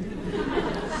Lady.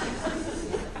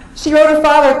 She wrote her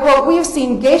father, quote, "We have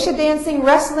seen geisha dancing,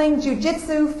 wrestling,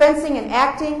 jujitsu, fencing, and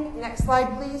acting." Next slide,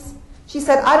 please. She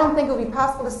said, "I don't think it would be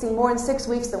possible to see more in 6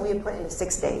 weeks than we have put into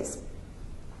 6 days."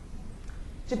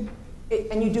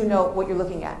 And you do know what you're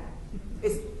looking at.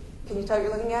 Can you tell what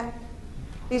you're looking at?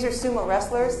 These are sumo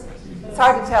wrestlers. It's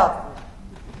hard to tell.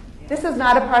 This is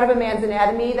not a part of a man's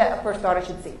anatomy that a first daughter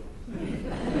should see.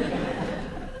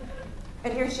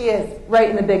 And here she is, right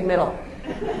in the big middle.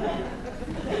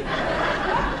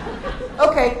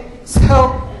 Okay,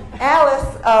 so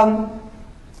Alice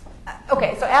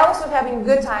was having a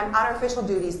good time on her official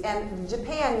duties, and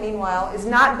Japan, meanwhile, is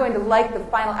not going to like the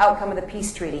final outcome of the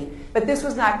peace treaty. But this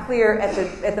was not clear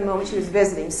at the moment she was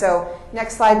visiting. So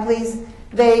next slide, please.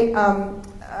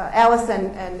 Alice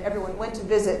and everyone went to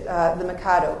visit the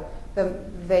Mikado.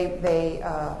 They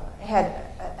had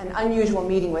an unusual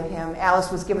meeting with him. Alice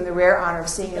was given the rare honor of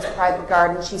seeing his private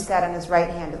garden. She sat on his right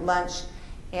hand at lunch.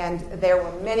 And there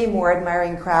were many more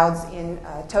admiring crowds in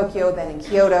Tokyo than in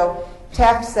Kyoto.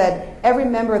 Taft said every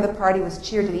member of the party was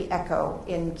cheered to the echo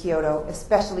in Kyoto,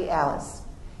 especially Alice.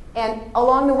 And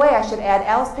along the way, I should add,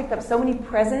 Alice picked up so many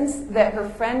presents that her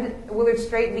friend Willard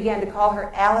Straight began to call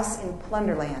her Alice in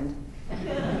Plunderland.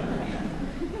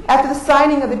 After the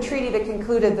signing of the treaty that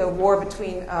concluded the war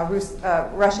between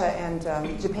Russia and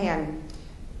Japan,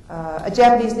 a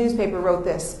Japanese newspaper wrote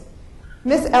this: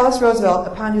 "Miss Alice Roosevelt,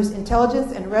 upon whose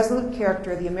intelligence and resolute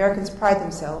character the Americans pride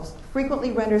themselves,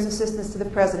 frequently renders assistance to the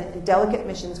President in delicate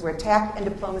missions where tact and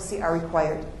diplomacy are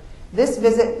required. This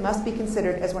visit must be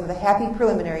considered as one of the happy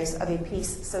preliminaries of a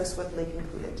peace so swiftly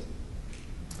concluded."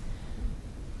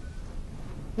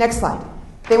 Next slide.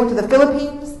 They went to the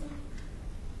Philippines,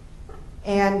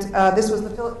 and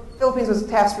Philippines was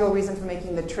Taft's real reason for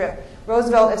making the trip.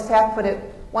 Roosevelt, as Taft put it,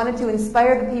 wanted to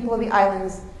inspire the people of the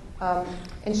islands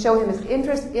and show him his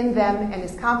interest in them and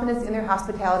his confidence in their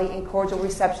hospitality and cordial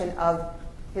reception of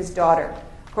his daughter.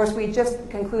 Of course, we just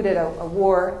concluded a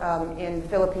war in the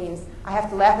Philippines. I have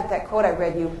to laugh at that quote I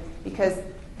read you because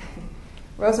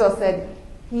Roosevelt said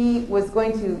he was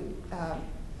going to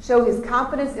show his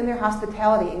confidence in their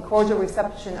hospitality and cordial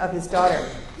reception of his daughter.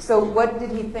 So what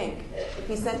did he think? If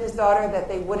he sent his daughter that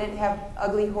they wouldn't have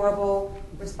ugly, horrible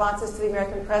responses to the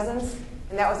American presence,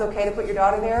 and that was okay to put your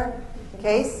daughter there in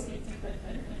case?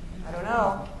 I don't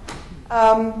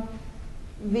know.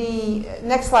 The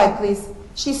next slide, please.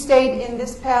 She stayed in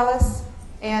this palace,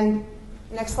 and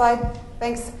next slide,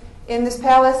 thanks. In this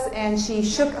palace, and she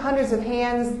shook hundreds of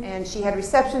hands, and she had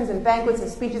receptions and banquets and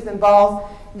speeches and balls.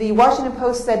 The Washington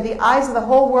Post said, "The eyes of the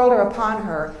whole world are upon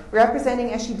her,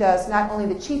 representing as she does not only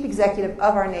the chief executive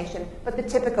of our nation, but the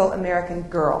typical American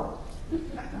girl."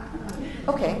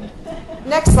 Okay,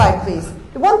 next slide, please.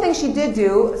 The one thing she did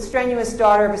do, a strenuous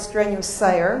daughter of a strenuous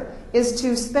sire, is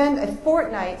to spend a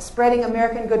fortnight spreading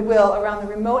American goodwill around the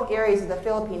remote areas of the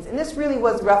Philippines. And this really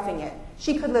was roughing it.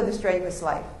 She could live a strenuous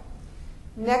life.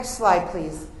 Next slide,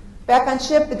 please. Back on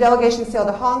ship, the delegation sailed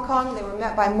to Hong Kong. They were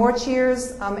met by more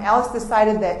cheers. Alice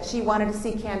decided that she wanted to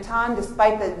see Canton,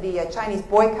 despite the Chinese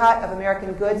boycott of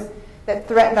American goods that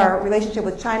threatened our relationship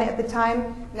with China at the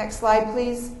time. Next slide,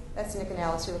 please. That's Nick and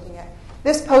Alice you're looking at.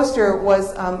 This poster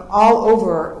was all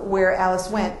over where Alice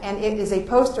went, and it is a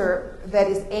poster that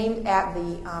is aimed at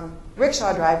the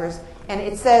rickshaw drivers, and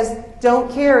it says, "Don't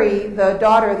carry the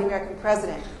daughter of the American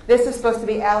president." This is supposed to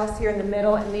be Alice here in the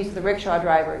middle, and these are the rickshaw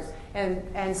drivers.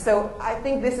 And so I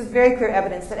think this is very clear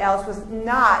evidence that Alice was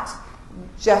not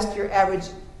just your average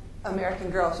American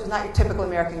girl. She was not your typical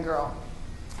American girl.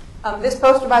 This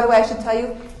poster, by the way, I should tell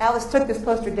you, Alice took this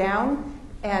poster down,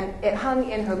 and it hung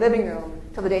in her living room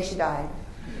till the day she died.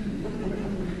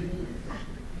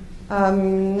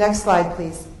 Next slide,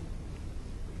 please.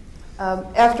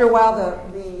 After a while,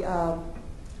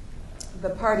 the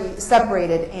party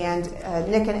separated, and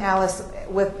Nick and Alice,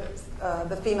 with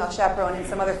the female chaperone and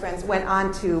some other friends, went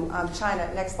on to China.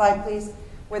 Next slide, please,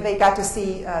 where they got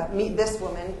to meet this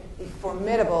woman, the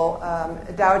formidable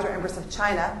Dowager Empress of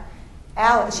China.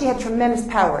 Alice, she had tremendous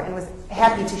power and was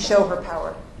happy to show her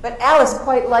power. But Alice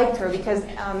quite liked her because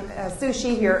Su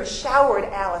Shi here showered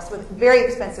Alice with very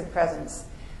expensive presents.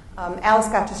 Alice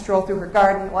got to stroll through her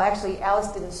garden. Well, actually, Alice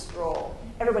didn't stroll.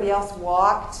 Everybody else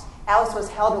walked. Alice was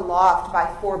held aloft by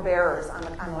 4 bearers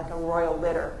on like a royal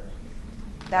litter.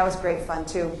 That was great fun,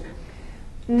 too.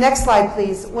 Next slide,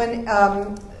 please. When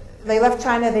they left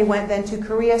China, they went then to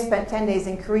Korea, spent 10 days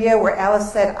in Korea, where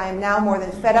Alice said, "I am now more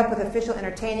than fed up with official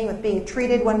entertaining, with being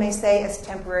treated, one may say, as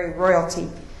temporary royalty."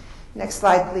 Next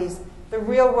slide, please. The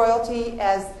real royalty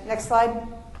as, next slide.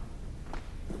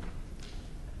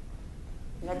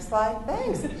 Next slide,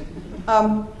 thanks.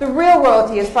 The real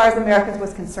royalty, as far as Americans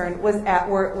was concerned, was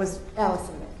Alice and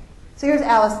Nick. So here's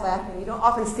Alice laughing. You don't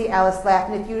often see Alice laugh,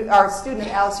 and if you are a student of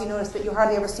Alice, you notice that you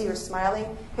hardly ever see her smiling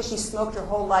because she smoked her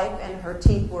whole life and her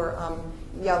teeth were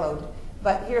yellowed.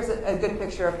 But here's a good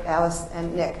picture of Alice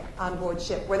and Nick on board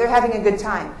ship, where they're having a good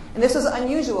time. And this was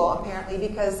unusual, apparently,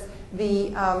 because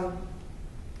the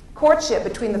courtship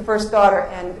between the first daughter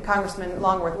and Congressman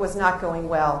Longworth was not going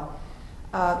well.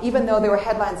 Even though there were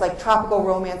headlines like "Tropical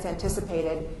Romance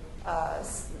Anticipated,"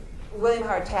 William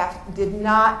Howard Taft did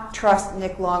not trust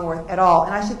Nick Longworth at all.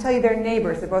 And I should tell you, they're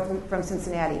neighbors. They're both from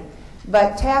Cincinnati.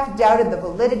 But Taft doubted the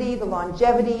validity, the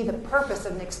longevity, the purpose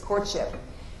of Nick's courtship.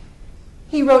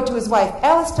 He wrote to his wife,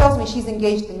 "Alice tells me she's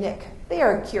engaged to Nick. They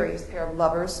are a curious pair of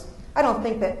lovers. I don't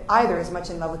think that either is much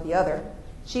in love with the other.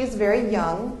 She is very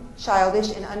young,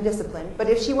 childish, and undisciplined, but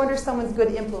if she were under someone's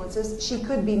good influences, she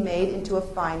could be made into a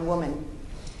fine woman.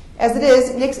 As it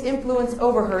is, Nick's influence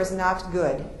over her is not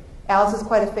good. Alice is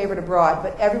quite a favorite abroad,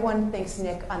 but everyone thinks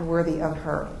Nick unworthy of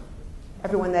her."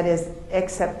 Everyone, that is,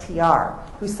 except TR,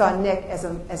 who saw Nick as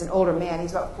an older man.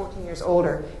 He's about 14 years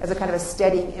older, as a kind of a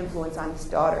steadying influence on his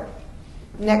daughter.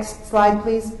 Next slide,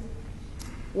 please.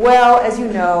 Well, as you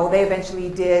know, they eventually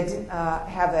did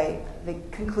they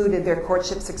concluded their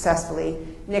courtship successfully.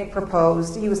 Nick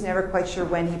proposed. He was never quite sure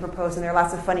when he proposed, and there are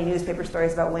lots of funny newspaper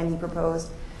stories about when he proposed.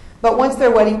 But once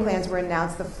their wedding plans were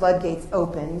announced, the floodgates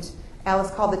opened.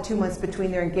 Alice called the 2 months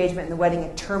between their engagement and the wedding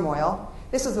a turmoil.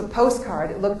 This was a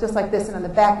postcard. It looked just like this, and on the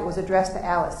back it was addressed to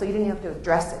Alice. So you didn't have to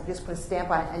address it. You just put a stamp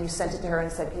on it, and you sent it to her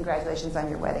and said, "Congratulations on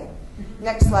your wedding."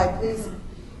 Next slide, please.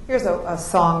 Here's a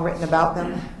song written about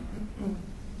them.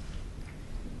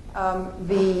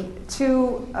 The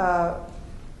two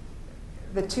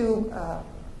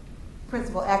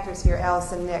principal actors here,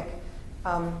 Alice and Nick,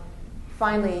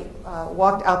 finally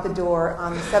walked out the door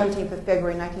on the 17th of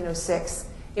February, 1906.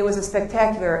 It was a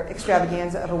spectacular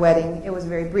extravaganza of a wedding. It was a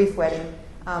very brief wedding.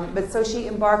 But so she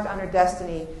embarked on her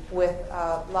destiny with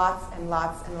lots and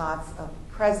lots and lots of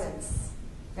presents.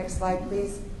 Next slide,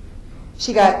 please.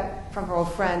 She got, from her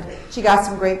old friend, she got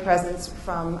some great presents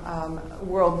from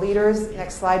world leaders.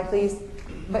 Next slide, please.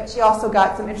 But she also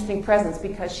got some interesting presents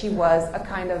because she was a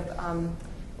kind of,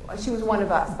 she was one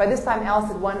of us. By this time, Alice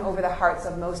had won over the hearts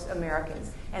of most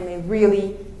Americans, and they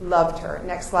really loved her.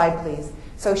 Next slide, please.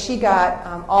 So she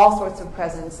got all sorts of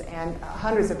presents and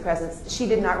hundreds of presents. She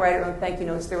did not write her own thank you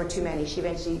notes. There were too many. She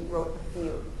eventually wrote a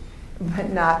few,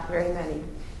 but not very many.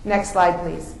 Next slide,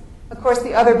 please. Of course,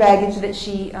 the other baggage that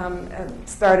she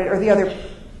started, or the other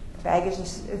baggage,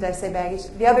 did I say baggage?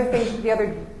 The other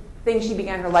thing she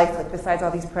began her life with, besides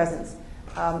all these presents,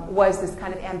 was this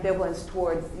kind of ambivalence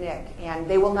towards Nick, and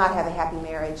they will not have a happy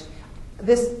marriage.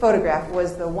 This photograph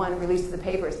was the one released to the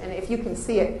papers, and if you can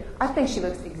see it, I think she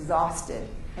looks exhausted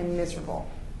and miserable.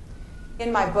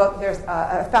 In my book,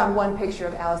 I found one picture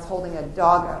of Alice holding a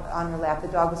dog on her lap. The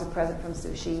dog was a present from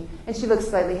Su Shi, and she looks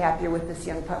slightly happier with this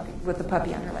young puppy, with the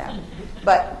puppy on her lap.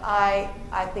 But I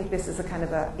think this is a kind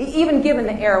of a, even given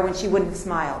the era when she wouldn't have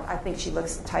smiled, I think she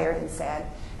looks tired and sad.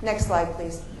 Next slide,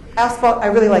 please. I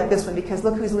really like this one because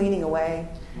look who's leaning away.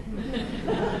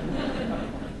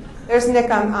 There's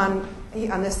Nick on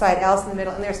this side, Alice in the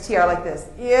middle, and there's TR like this.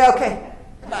 Yeah, okay,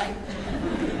 bye.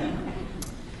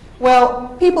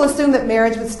 Well, people assumed that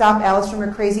marriage would stop Alice from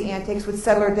her crazy antics, would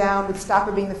settle her down, would stop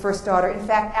her being the first daughter. In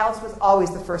fact, Alice was always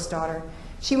the first daughter.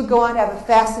 She would go on to have a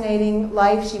fascinating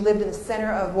life. She lived in the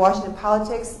center of Washington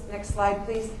politics. Next slide,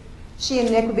 please. She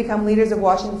and Nick would become leaders of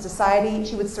Washington society.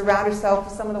 She would surround herself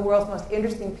with some of the world's most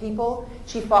interesting people.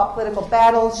 She fought political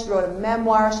battles. She wrote a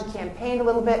memoir. She campaigned a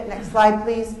little bit. Next slide,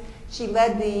 please. She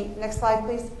led the, next slide,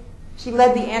 please. She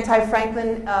led the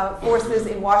anti-Franklin forces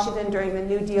in Washington during the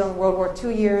New Deal and World War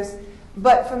II years.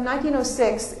 But from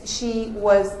 1906 to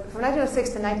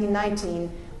 1919,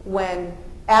 when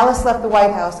Alice left the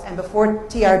White House and before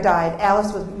TR died,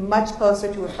 Alice was much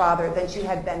closer to her father than she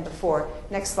had been before.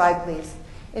 Next slide, please.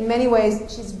 In many ways,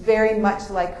 she's very much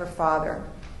like her father.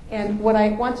 And what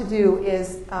I want to do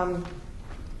is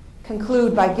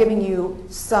conclude by giving you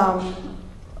some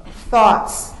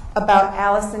thoughts about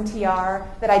Alice and TR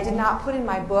that I did not put in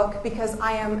my book because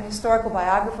I am a historical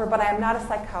biographer, but I am not a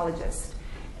psychologist.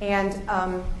 And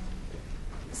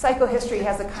psychohistory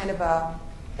has a kind of a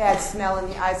bad smell in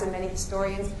the eyes of many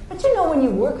historians. But you know, when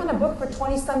you work on a book for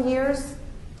 20-some years,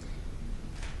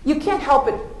 you can't help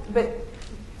it but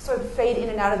sort of fade in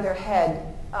and out of their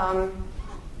head.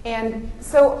 And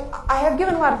so I have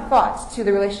given a lot of thoughts to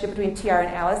the relationship between TR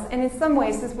and Alice. And in some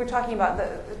ways, since we're talking about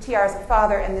the TR as a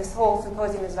father and this whole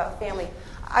symposium is about family,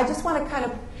 I just want to kind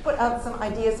of put out some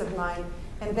ideas of mine.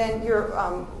 And then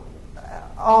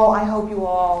I hope you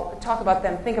all talk about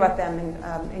them, think about them,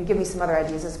 and give me some other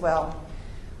ideas as well.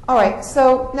 All right,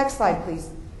 so next slide, please.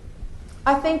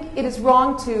 I think it is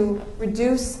wrong to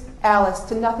reduce Alice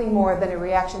to nothing more than a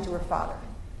reaction to her father.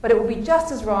 But it would be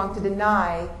just as wrong to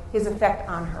deny his effect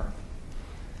on her.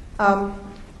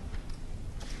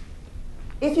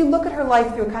 If you look at her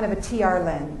life through a kind of a TR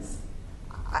lens,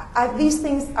 these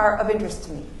things are of interest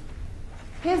to me.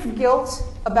 His guilt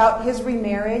about his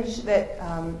remarriage that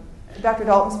Dr.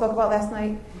 Dalton spoke about last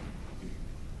night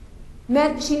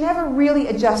meant she never really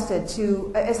adjusted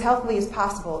to as healthily as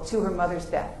possible to her mother's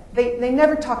death. They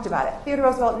never talked about it. Theodore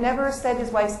Roosevelt never said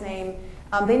his wife's name.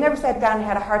 They never sat down and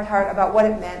had a heart-to-heart about what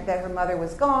it meant that her mother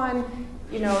was gone.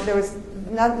 You know, there was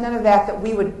none of that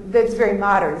that's very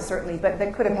modern, certainly, but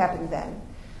that could have happened then.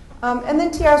 And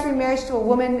then TR's remarriage to a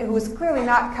woman who was clearly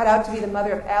not cut out to be the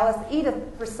mother of Alice.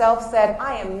 Edith herself said,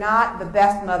 "I am not the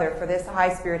best mother for this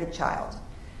high-spirited child."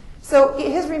 So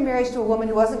his remarriage to a woman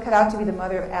who wasn't cut out to be the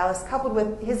mother of Alice, coupled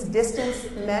with his distance,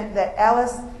 meant that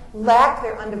Alice lacked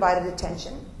their undivided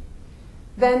attention.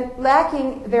 Then,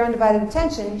 lacking their undivided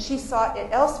attention, she sought it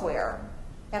elsewhere.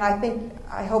 And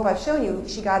I hope I've shown you,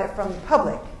 she got it from the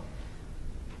public.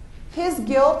 His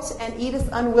guilt and Edith's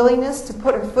unwillingness to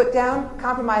put her foot down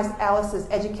compromised Alice's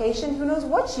education. Who knows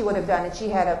what she would have done if she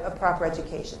had a proper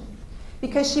education?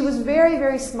 Because she was very,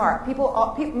 very smart.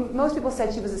 Most people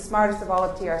said she was the smartest of all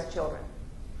of TR's children.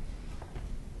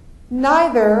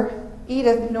 Neither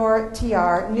Edith nor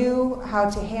TR knew how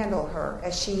to handle her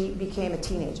as she became a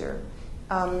teenager.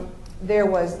 There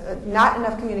was not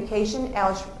enough communication.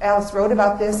 Alice wrote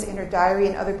about this in her diary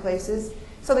and other places.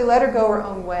 So they let her go her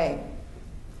own way.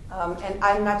 And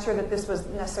I'm not sure that this was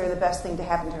necessarily the best thing to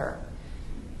happen to her.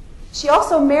 She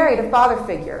also married a father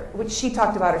figure, which she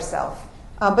talked about herself.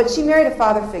 But she married a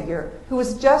father figure who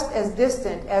was just as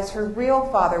distant as her real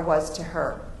father was to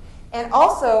her. And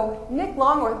also, Nick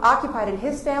Longworth occupied in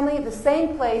his family the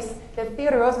same place that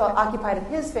Theodore Roosevelt occupied in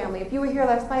his family. If you were here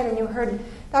last night and you heard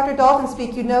Dr. Dalton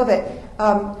speak, you know that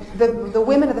the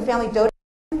women of the family doted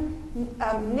on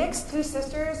him. Nick's two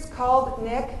sisters called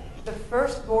Nick the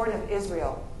firstborn of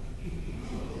Israel.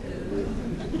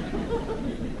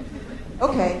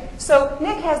 Okay, so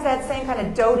Nick has that same kind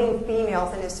of doting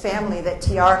females in his family that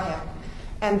TR had.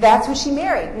 And that's who she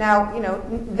married. Now,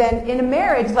 then in a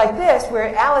marriage like this,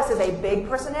 where Alice is a big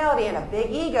personality and a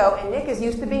big ego, and Nick is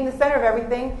used to being the center of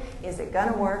everything, is it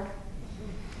going to work?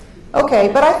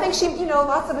 Okay, but I think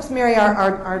lots of us marry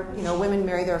our women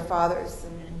marry their fathers,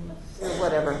 or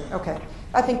whatever. Okay,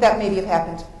 I think that maybe have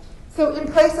happened. So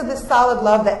in place of this solid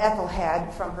love that Ethel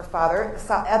had from her father,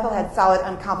 Ethel had solid,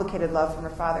 uncomplicated love from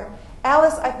her father,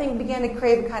 Alice, I think, began to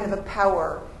crave a kind of a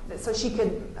power, so she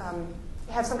could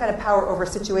have some kind of power over a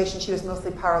situation she was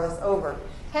mostly powerless over.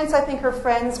 Hence, I think her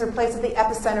friends, her place at the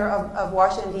epicenter of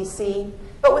Washington, D.C.,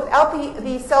 but without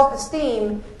the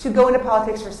self-esteem to go into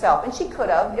politics herself. And she could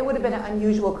have. It would have been an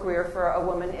unusual career for a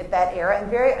woman at that era,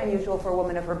 and very unusual for a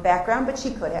woman of her background, but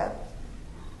she could have.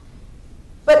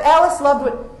 But Alice loved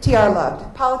what TR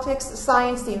loved: politics,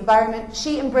 science, the environment.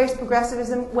 She embraced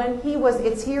progressivism when he was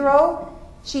its hero.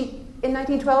 In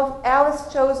 1912,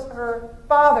 Alice chose her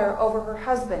father over her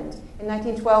husband. In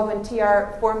 1912, when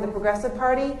TR formed the Progressive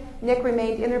Party, Nick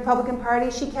remained in the Republican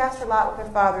Party. She cast her lot with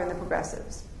her father and the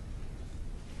Progressives.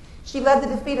 She led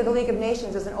the defeat of the League of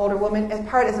Nations as an older woman, in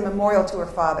part as a memorial to her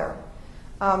father.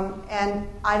 And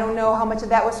I don't know how much of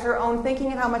that was her own thinking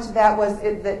and how much of that was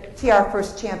that TR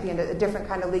first championed a different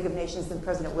kind of League of Nations than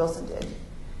President Wilson did.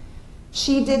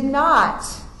 She did not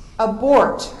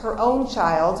abort her own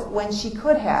child when she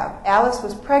could have. Alice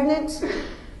was pregnant.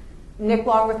 Nick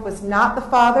Longworth was not the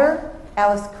father.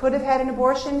 Alice could have had an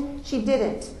abortion. She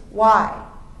didn't. Why?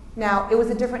 Now, it was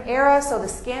a different era, so the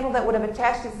scandal that would have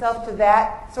attached itself to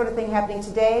that sort of thing happening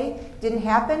today didn't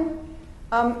happen.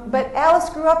 But Alice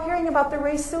grew up hearing about the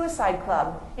Race Suicide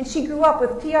Club, and she grew up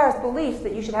with TR's belief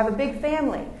that you should have a big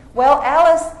family. Well,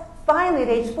 Alice finally, at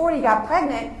age 40, got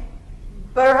pregnant,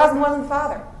 but her husband wasn't the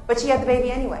father. But she had the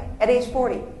baby anyway, at age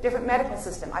 40. Different medical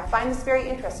system. I find this very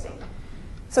interesting.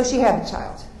 So she had the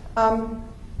child.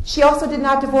 She also did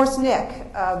not divorce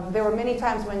Nick. There were many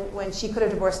times when she could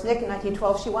have divorced Nick. In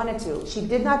 1912, she wanted to. She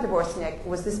did not divorce Nick.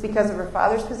 Was this because of her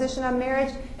father's position on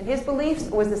marriage and his beliefs?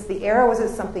 Or was this the era, or was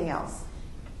it something else?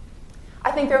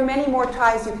 I think there are many more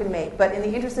ties you can make, but in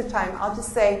the interest of time, I'll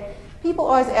just say, people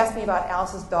always ask me about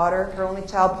Alice's daughter, her only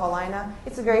child, Paulina.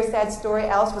 It's a very sad story.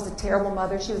 Alice was a terrible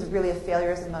mother. She was really a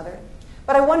failure as a mother.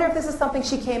 But I wonder if this is something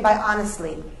she came by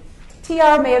honestly.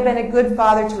 TR may have been a good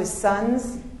father to his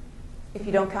sons, if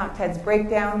you don't count Ted's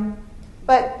breakdown,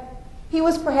 but he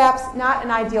was perhaps not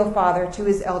an ideal father to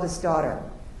his eldest daughter.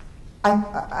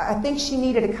 I think she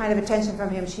needed a kind of attention from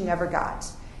him she never got.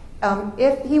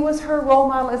 If he was her role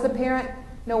model as a parent,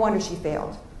 no wonder she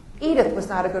failed. Edith was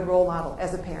not a good role model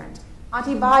as a parent.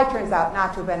 Auntie Bai turns out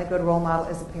not to have been a good role model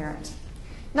as a parent.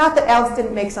 Not that Alice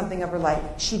didn't make something of her life.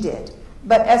 She did.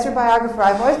 But as her biographer,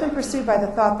 I've always been pursued by the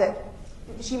thought that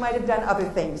she might have done other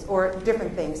things or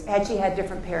different things had she had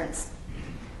different parents.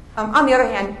 On the other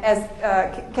hand, as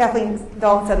Kathleen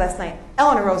Dalton said last night,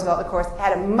 Eleanor Roosevelt, of course,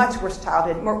 had a much worse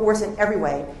childhood, worse in every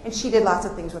way, and she did lots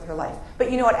of things with her life. But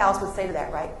you know what Alice would say to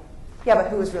that, right? Yeah, but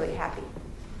who was really happy?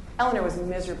 Eleanor was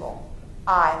miserable.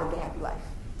 I lived a happy life.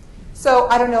 So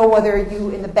I don't know whether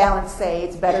you, in the balance, say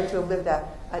it's better to have lived a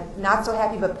not so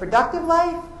happy but productive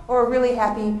life or a really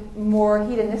happy, more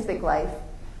hedonistic life.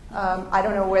 I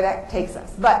don't know where that takes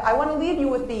us. But I want to leave you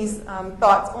with these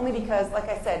thoughts only because, like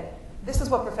I said, this is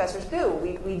what professors do.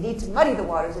 We need to muddy the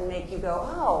waters and make you go,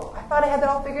 oh, I thought I had that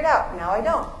all figured out. Now I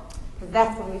don't. Because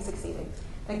that's when we've succeeded.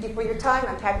 Thank you for your time.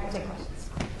 I'm happy to take questions.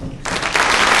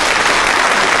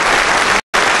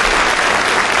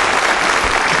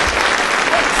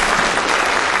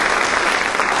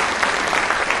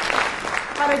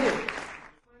 How'd I do?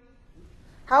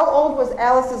 How old was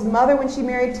Alice's mother when she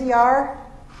married TR?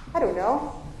 I don't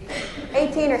know.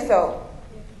 18 or so.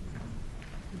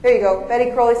 There you go.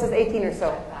 Betty Crowley says 18 or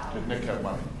so. Did Nick have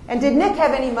money? And did Nick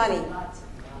have any money?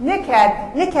 Nick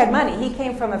had money. He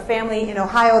came from a family in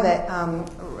Ohio that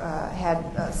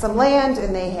had some land,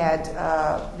 and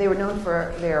they were known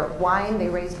for their wine. They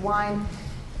raised wine.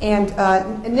 And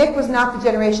Nick was not the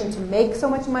generation to make so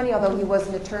much money, although he was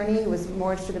an attorney. He was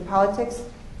more interested in politics.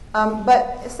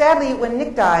 But sadly, when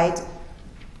Nick died,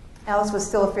 Alice was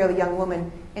still a fairly young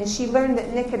woman, and she learned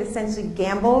that Nick had essentially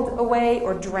gambled away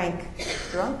or drank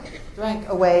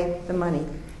away the money.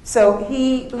 So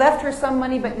he left her some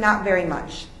money, but not very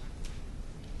much.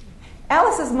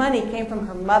 Alice's money came from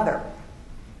her mother,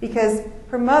 because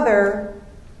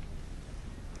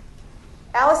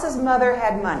Alice's mother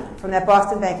had money from that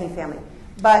Boston banking family.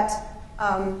 But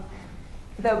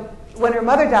when her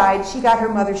mother died, she got her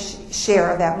mother's share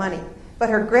of that money. But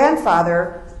her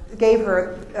grandfather gave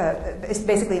her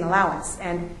basically an allowance,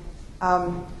 and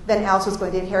then Alice was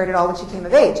going to inherit it all when she came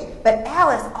of age. But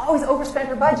Alice always overspent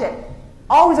her budget,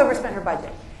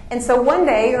 And so one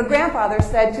day, her grandfather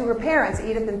said to her parents,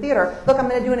 Edith and Theodore, look, I'm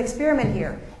going to do an experiment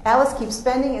here. Alice keeps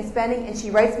spending and spending, and she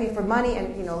writes me for money,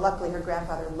 and luckily her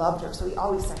grandfather loved her, so he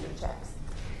always sent her checks.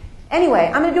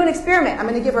 Anyway, I'm going to do an experiment. I'm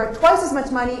going to give her twice as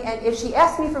much money, and if she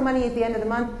asks me for money at the end of the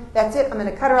month, that's it. I'm going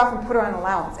to cut her off and put her on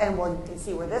allowance. And well, you can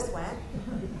see where this went.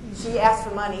 She asked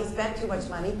for money, spent too much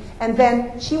money, and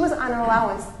then she was on an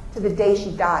allowance to the day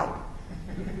she died.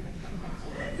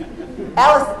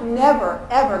 Alice never,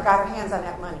 ever got her hands on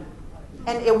that money.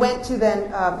 And it went to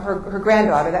then her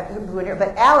granddaughter.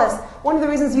 But Alice, one of the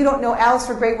reasons you don't know Alice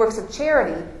for great works of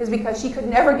charity is because she could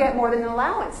never get more than an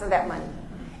allowance of that money.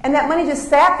 And that money just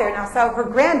sat there. Now, so her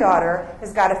granddaughter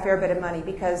has got a fair bit of money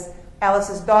because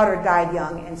Alice's daughter died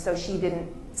young, and so she didn't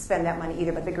spend that money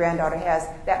either, but the granddaughter has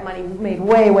that money made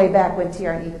way, way back when TR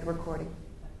and Edith were courting.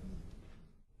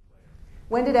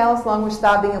 When did Alice Longworth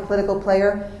stop being a political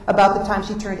player? About the time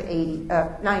she turned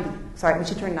 90. Sorry, when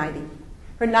she turned 90.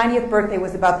 Her 90th birthday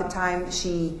was about the time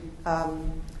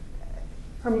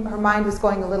her mind was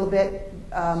going a little bit,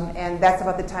 and that's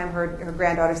about the time her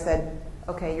granddaughter said,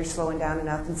 okay, you're slowing down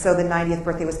enough. And so the 90th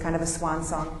birthday was kind of a swan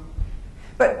song.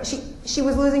 But she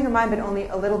was losing her mind, but only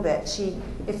a little bit.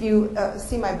 If you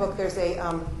see my book, there's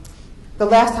the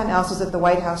last time Alice was at the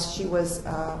White House, she was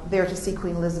there to see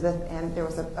Queen Elizabeth, and there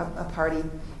was a party,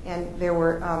 and there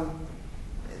were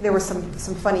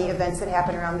some funny events that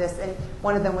happened around this, and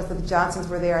one of them was that the Johnsons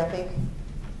were there, I think.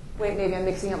 wait, maybe I'm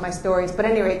mixing up my stories. But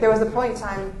at any rate, there was a point in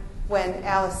time when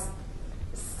Alice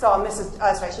saw she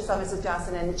saw Mrs.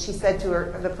 Johnson, and she said to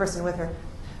her, the person with her,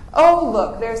 "Oh,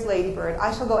 look, there's Ladybird.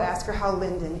 I shall go ask her how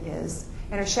Lyndon is."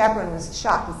 And her chaperone was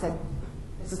shocked and said,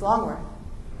 "Mrs. Longworth,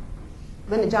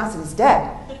 Lyndon Johnson is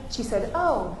dead." She said,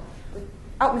 "Oh,"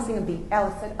 out missing a beat.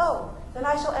 Alice said, "Oh, then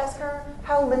I shall ask her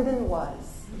how Lyndon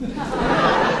was."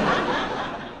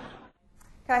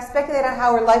 Can I speculate on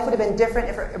how her life would have been different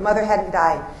if her mother hadn't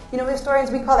died? You know,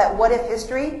 historians, we call that what-if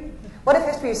history. What-if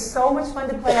history is so much fun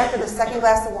to play after the second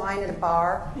glass of wine at a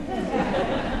bar.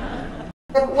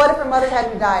 What if her mother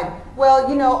hadn't died? Well,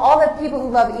 you know, all the people who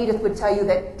love Edith would tell you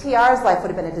that TR's life would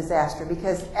have been a disaster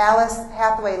because Alice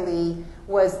Hathaway Lee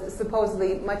was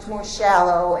supposedly much more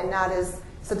shallow and not as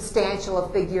substantial a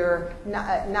figure,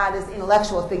 not as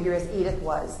intellectual a figure as Edith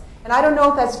was. And I don't know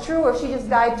if that's true or if she just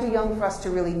died too young for us to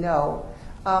really know.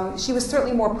 She was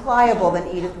certainly more pliable than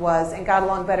Edith was and got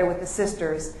along better with the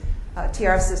sisters,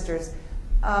 TR's sisters.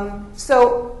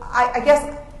 So I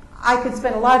guess I could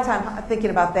spend a lot of time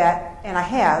thinking about that, and I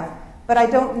have, but I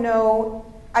don't know.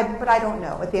 But I don't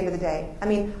know at the end of the day. I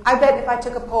mean, I bet if I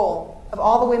took a poll of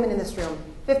all the women in this room,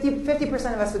 50%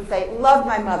 of us would say, loved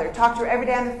my mother, talked to her every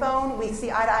day on the phone, we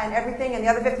see eye to eye on everything, and the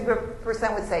other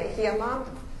 50% would say, yeah, Mom,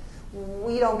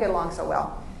 we don't get along so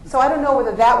well. So I don't know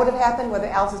whether that would have happened, whether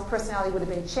Alice's personality would have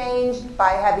been changed by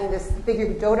having this figure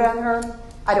who doted on her.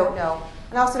 I don't know.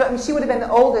 And also, I mean, she would have been the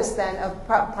oldest then of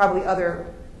probably other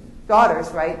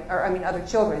daughters, right? Or, I mean, other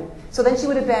children. So then she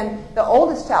would have been the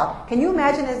oldest child. Can you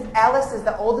imagine as Alice as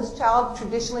the oldest child,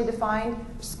 traditionally defined?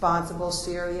 Responsible,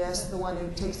 serious, the one who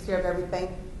takes care of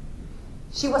everything.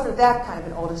 She wasn't that kind of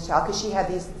an oldest child because she had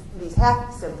these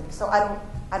half siblings. So I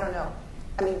don't know.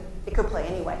 I mean, it could play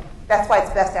anyway. That's why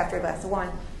it's best after a glass of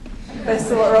wine. But it's a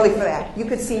little early for that. You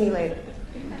could see me later.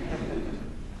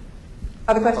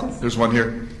 Other questions? There's one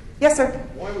here. Yes, sir.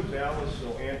 Why was Alice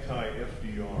so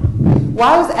anti-FDR?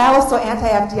 Why was Alice so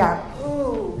anti-FDR?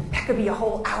 Ooh, that could be a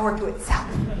whole hour to itself.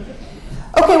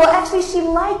 Okay, well, actually, she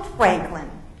liked Franklin,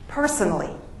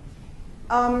 personally.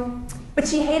 But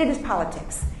she hated his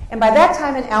politics. And by that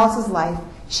time in Alice's life,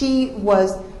 she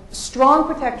was a strong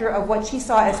protector of what she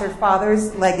saw as her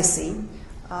father's legacy,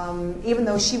 even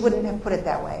though she wouldn't have put it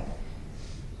that way.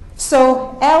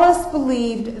 So Alice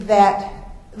believed that,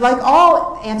 like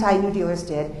all anti-New Dealers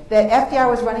did, that FDR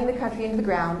was running the country into the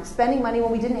ground, spending money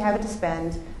when we didn't have it to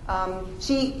spend.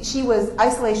 She was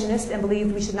isolationist and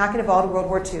believed we should not get involved in World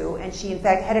War II, and she in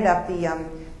fact headed up the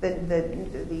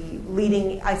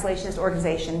leading isolationist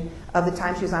organization of the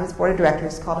time she was on its board of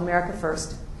directors called America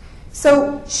First.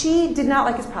 So she did not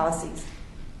like his policies.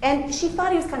 And she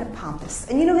thought he was kind of pompous.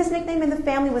 And you know his nickname in the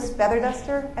family was Feather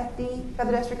Duster, FD,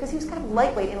 Feather Duster, because he was kind of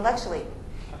lightweight intellectually.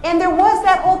 And there was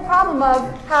that whole problem of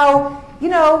how, you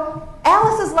know,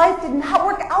 Alice's life did not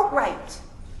work out right.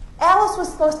 Alice was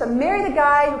supposed to marry the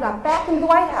guy who got back into the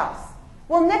White House.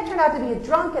 Well, Nick turned out to be a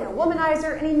drunk and a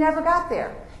womanizer, and he never got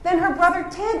there. Then her brother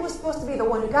Ted was supposed to be the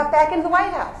one who got back into the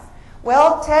White House.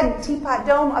 Well, Ted, Teapot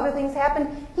Dome, other things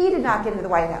happened. He did not get into the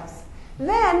White House.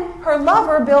 Then her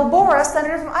lover, Bill Borah,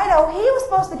 senator from Idaho, he was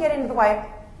supposed to get into the White House.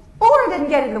 Borah didn't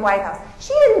get into the White House.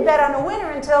 She didn't bet on a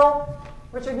winner until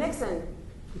Richard Nixon.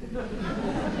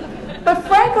 But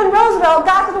Franklin Roosevelt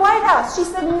got to the White House. She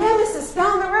said, nemesis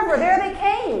down the river. There they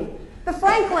came. The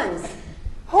Franklins.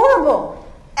 Horrible.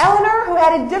 Eleanor, who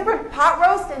had a different pot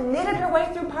roast and knitted her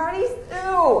way through parties.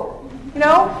 Ew. You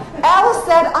know, Alice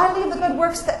said, I leave the good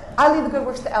works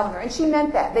to Eleanor. And she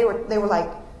meant that. They were like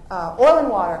oil and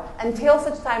water until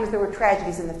such time as there were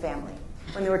tragedies in the family.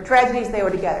 When there were tragedies, they were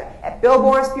together. At Bill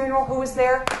Borah's funeral, who was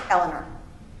there? Eleanor.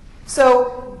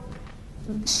 So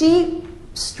she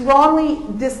strongly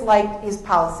disliked his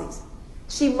policies.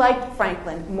 She liked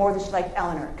Franklin more than she liked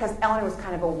Eleanor, because Eleanor was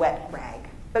kind of a wet rag.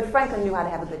 But Franklin knew how to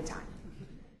have a good time.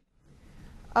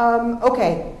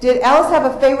 Okay, did Alice have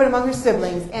a favorite among her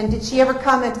siblings, and did she ever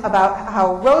comment about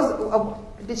how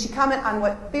did she comment on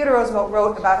what Theodore Roosevelt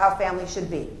wrote about how families should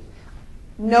be?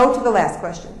 No to the last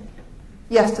question.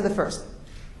 Yes to the first.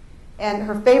 And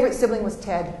her favorite sibling was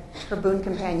Ted, her boon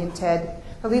companion, Ted.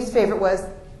 Her least favorite was,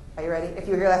 are you ready? If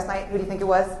you were here last night, who do you think it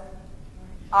was?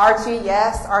 Archie,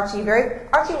 yes, Archie.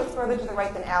 Archie was further to the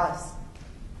right than Alice.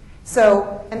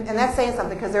 So, and that's saying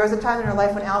something, because there was a time in her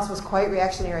life when Alice was quite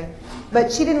reactionary.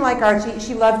 But she didn't like Archie.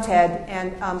 She loved Ted,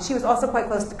 and she was also quite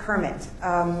close to Kermit.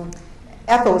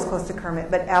 Ethel was close to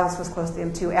Kermit, but Alice was close to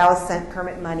him too. Alice sent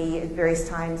Kermit money at various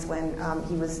times when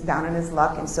he was down on his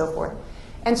luck and so forth.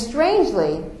 And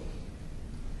strangely,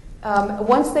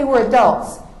 once they were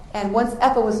adults, and once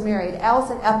Ethel was married, Alice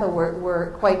and Ethel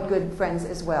were quite good friends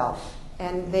as well.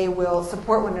 and they will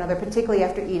support one another, particularly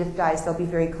after Edith dies. They'll be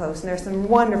very close. And there's some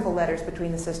wonderful letters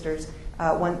between the sisters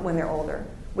when they're older,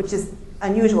 which is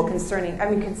unusual considering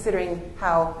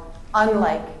how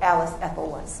unlike Alice Ethel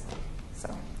was.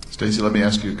 So, Stacy, let me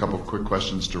ask you a couple of quick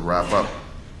questions to wrap up.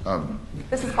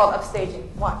 this is called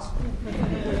upstaging. Watch.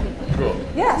 Cool.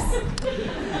 Yes.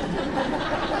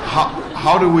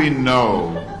 How do we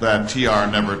know that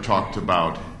TR never talked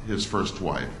about his first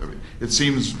wife? I mean, it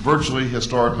seems virtually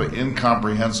historically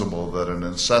incomprehensible that an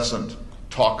incessant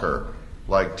talker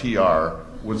like TR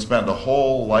would spend a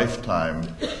whole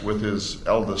lifetime with his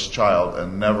eldest child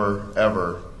and never,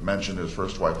 ever mention his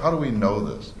first wife. How do we know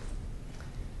this?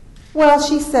 Well,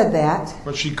 she said that.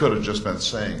 But she could have just been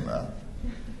saying that.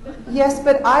 Yes,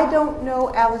 but I don't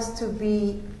know Alice to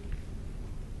be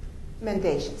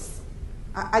mendacious.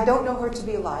 I don't know her to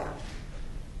be a liar.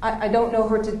 I don't know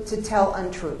her to tell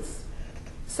untruths.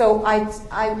 So I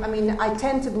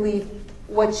tend to believe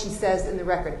what she says in the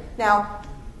record. Now,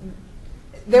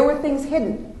 there were things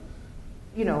hidden.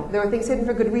 You know, there were things hidden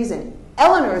for good reason.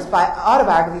 Eleanor's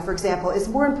autobiography, for example, is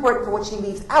more important for what she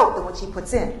leaves out than what she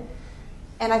puts in.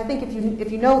 And I think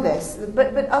if you know this,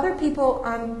 but other people,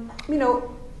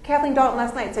 Kathleen Dalton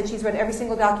last night said she's read every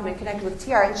single document connected with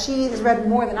TR, and she has read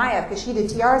more than I have because she did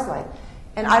TR's life.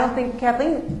 And I don't think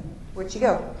Kathleen, where'd she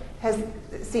go, has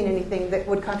seen anything that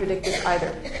would contradict this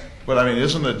either. But I mean,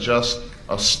 isn't it just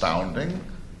astounding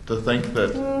to think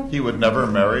that he would never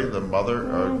marry the mother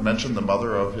or mention the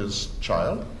mother of his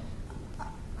child?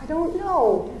 I don't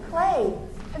know. Clay,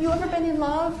 have you ever been in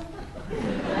love?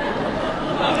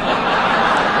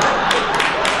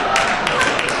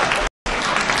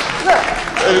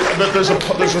 But there's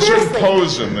a certain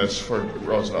pose in this for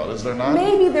Roosevelt, is there not?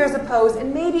 Maybe there's a pose,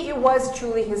 and maybe it was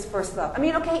truly his first love. I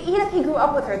mean, okay, Edith, he grew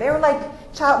up with her. They were like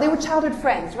childhood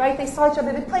friends, right? They saw each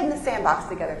other. They played in the sandbox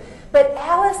together. But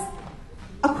Alice,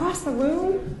 across the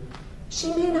room,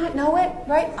 she may not know it,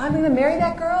 right? I'm going to marry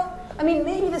that girl. I mean,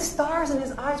 maybe the stars in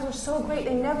his eyes were so great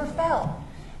they never fell.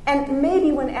 And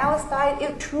maybe when Alice died,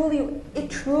 it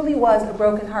truly was a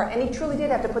broken heart, and he truly did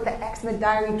have to put the X in the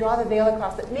diary, draw the veil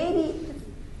across it. Maybe.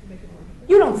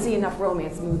 You don't see enough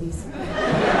romance movies.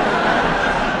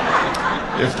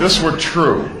 If this were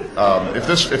true, if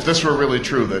this were really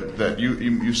true, that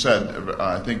you said,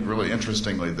 I think really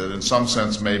interestingly, that in some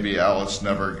sense maybe Alice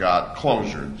never got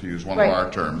closure, to use one of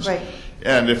our terms. Right.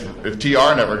 And if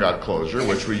TR never got closure,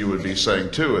 which you would be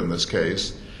saying too in this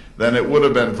case, then it would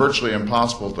have been virtually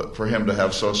impossible for him to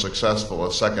have so successful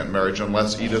a second marriage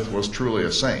unless Edith was truly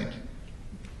a saint.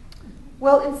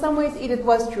 Well, in some ways, Edith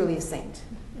was truly a saint.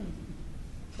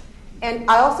 And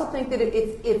I also think that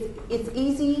it's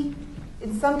easy,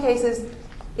 in some cases,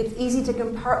 it's easy to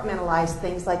compartmentalize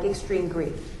things like extreme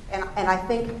grief. And I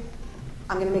think,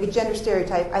 I'm going to make a gender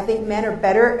stereotype, I think men are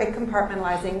better at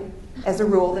compartmentalizing as a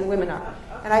rule than women are.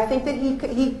 And I think that he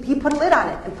put a lid on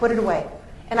it and put it away.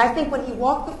 And I think when he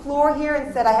walked the floor here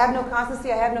and said, I have no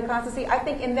constancy, I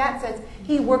think in that sense,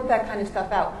 he worked that kind of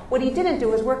stuff out. What he didn't do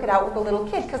was work it out with a little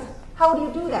kid, because how do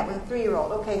you do that with a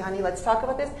 3-year-old? Okay, honey, let's talk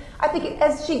about this. I think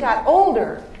as she got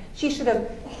older, she should have.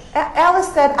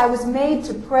 Alice said, I was made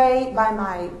to pray by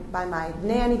my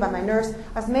nanny, by my nurse.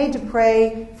 I was made to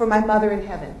pray for my mother in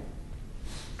heaven.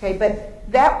 Okay, but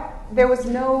there was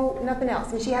nothing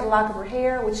else. And she had a lock of her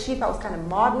hair, which she thought was kind of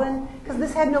maudlin, because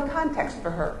this had no context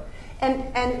for her.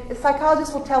 And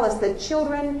psychologists will tell us that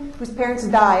children whose parents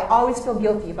die always feel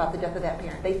guilty about the death of that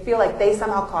parent. They feel like they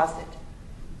somehow caused it.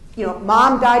 You know,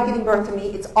 mom died giving birth to me,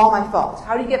 it's all my fault.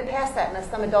 How do you get past that unless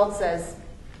some adult says,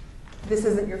 this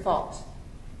isn't your fault?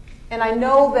 And I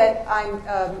know that I'm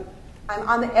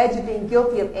on the edge of being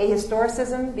guilty of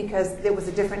ahistoricism because it was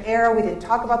a different era, we didn't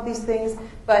talk about these things,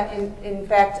 but in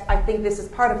fact, I think this is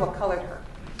part of what colored her.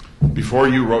 Before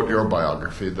you wrote your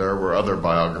biography, there were other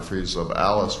biographies of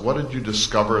Alice. What did you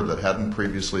discover that hadn't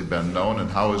previously been known, and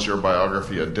how is your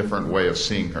biography a different way of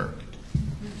seeing her?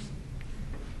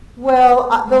 Well,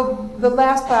 the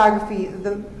last biography,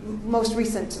 the most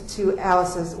recent to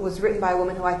Alice's, was written by a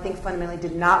woman who I think fundamentally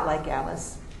did not like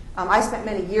Alice. I spent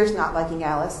many years not liking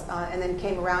Alice, and then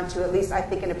came around to at least, I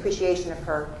think, an appreciation of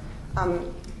her.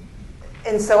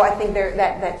 And so I think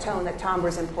that tone, that timbre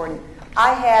is important.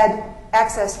 I had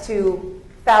access to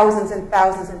thousands and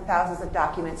thousands and thousands of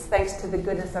documents, thanks to the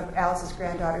goodness of Alice's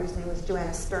granddaughter, whose name was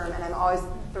Joanna Sturm, and I'm always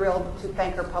thrilled to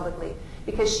thank her publicly,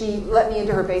 because she let me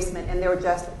into her basement, and there were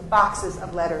just boxes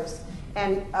of letters.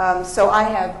 And so I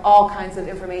have all kinds of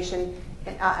information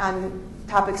on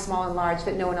topics small and large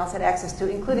that no one else had access to,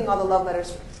 including all the love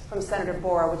letters from Senator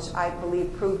Borah, which I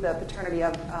believe proved the paternity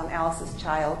of Alice's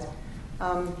child.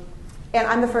 And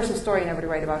I'm the first historian ever to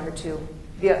write about her, too.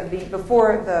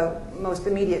 before the most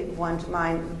immediate one to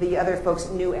mind, the other folks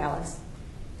knew Alice,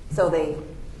 so they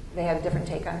had a different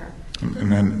take on her.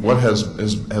 And then what has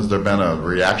there been a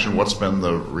reaction? What's been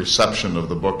the reception of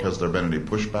the book? Has there been any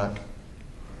pushback?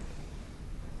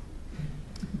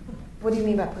 What do you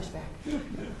mean by pushback?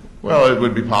 Well, it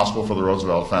would be possible for the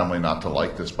Roosevelt family not to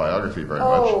like this biography very much.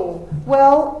 Oh,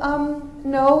 well,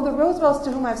 no, the Roosevelts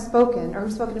to whom I've spoken, or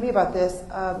who've spoken to me about this,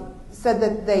 said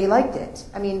that they liked it.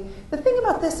 I mean, the thing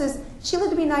about this is, she lived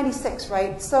to be 96,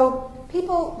 right? So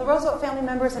people, the Roosevelt family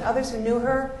members and others who knew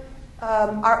her,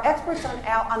 are experts on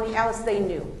the Alice they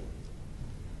knew.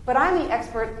 But I'm the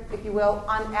expert, if you will,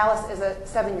 on Alice as a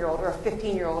 7-year-old or a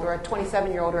 15-year-old or a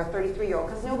 27-year-old or a 33-year-old,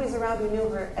 because nobody's around who knew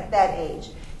her at that age.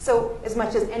 So as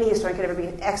much as any historian could ever be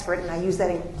an expert, and I use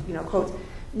that in quotes.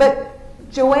 But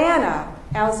Joanna,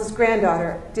 Alice's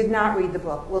granddaughter, did not read the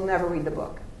book, will never read the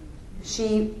book.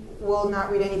 She will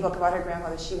not read any book about her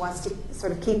grandmother. She wants to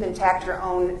sort of keep intact her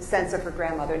own sense of her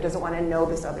grandmother, doesn't want to know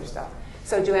this other stuff.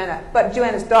 So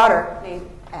Joanna's daughter, named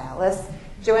Alice,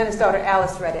 Joanna's daughter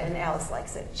Alice read it, and Alice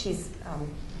likes it. She's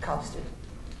a college student.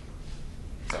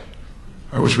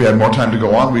 I wish we had more time to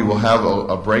go on. We will have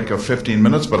a break of 15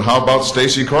 minutes, but how about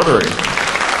Stacy Cordery?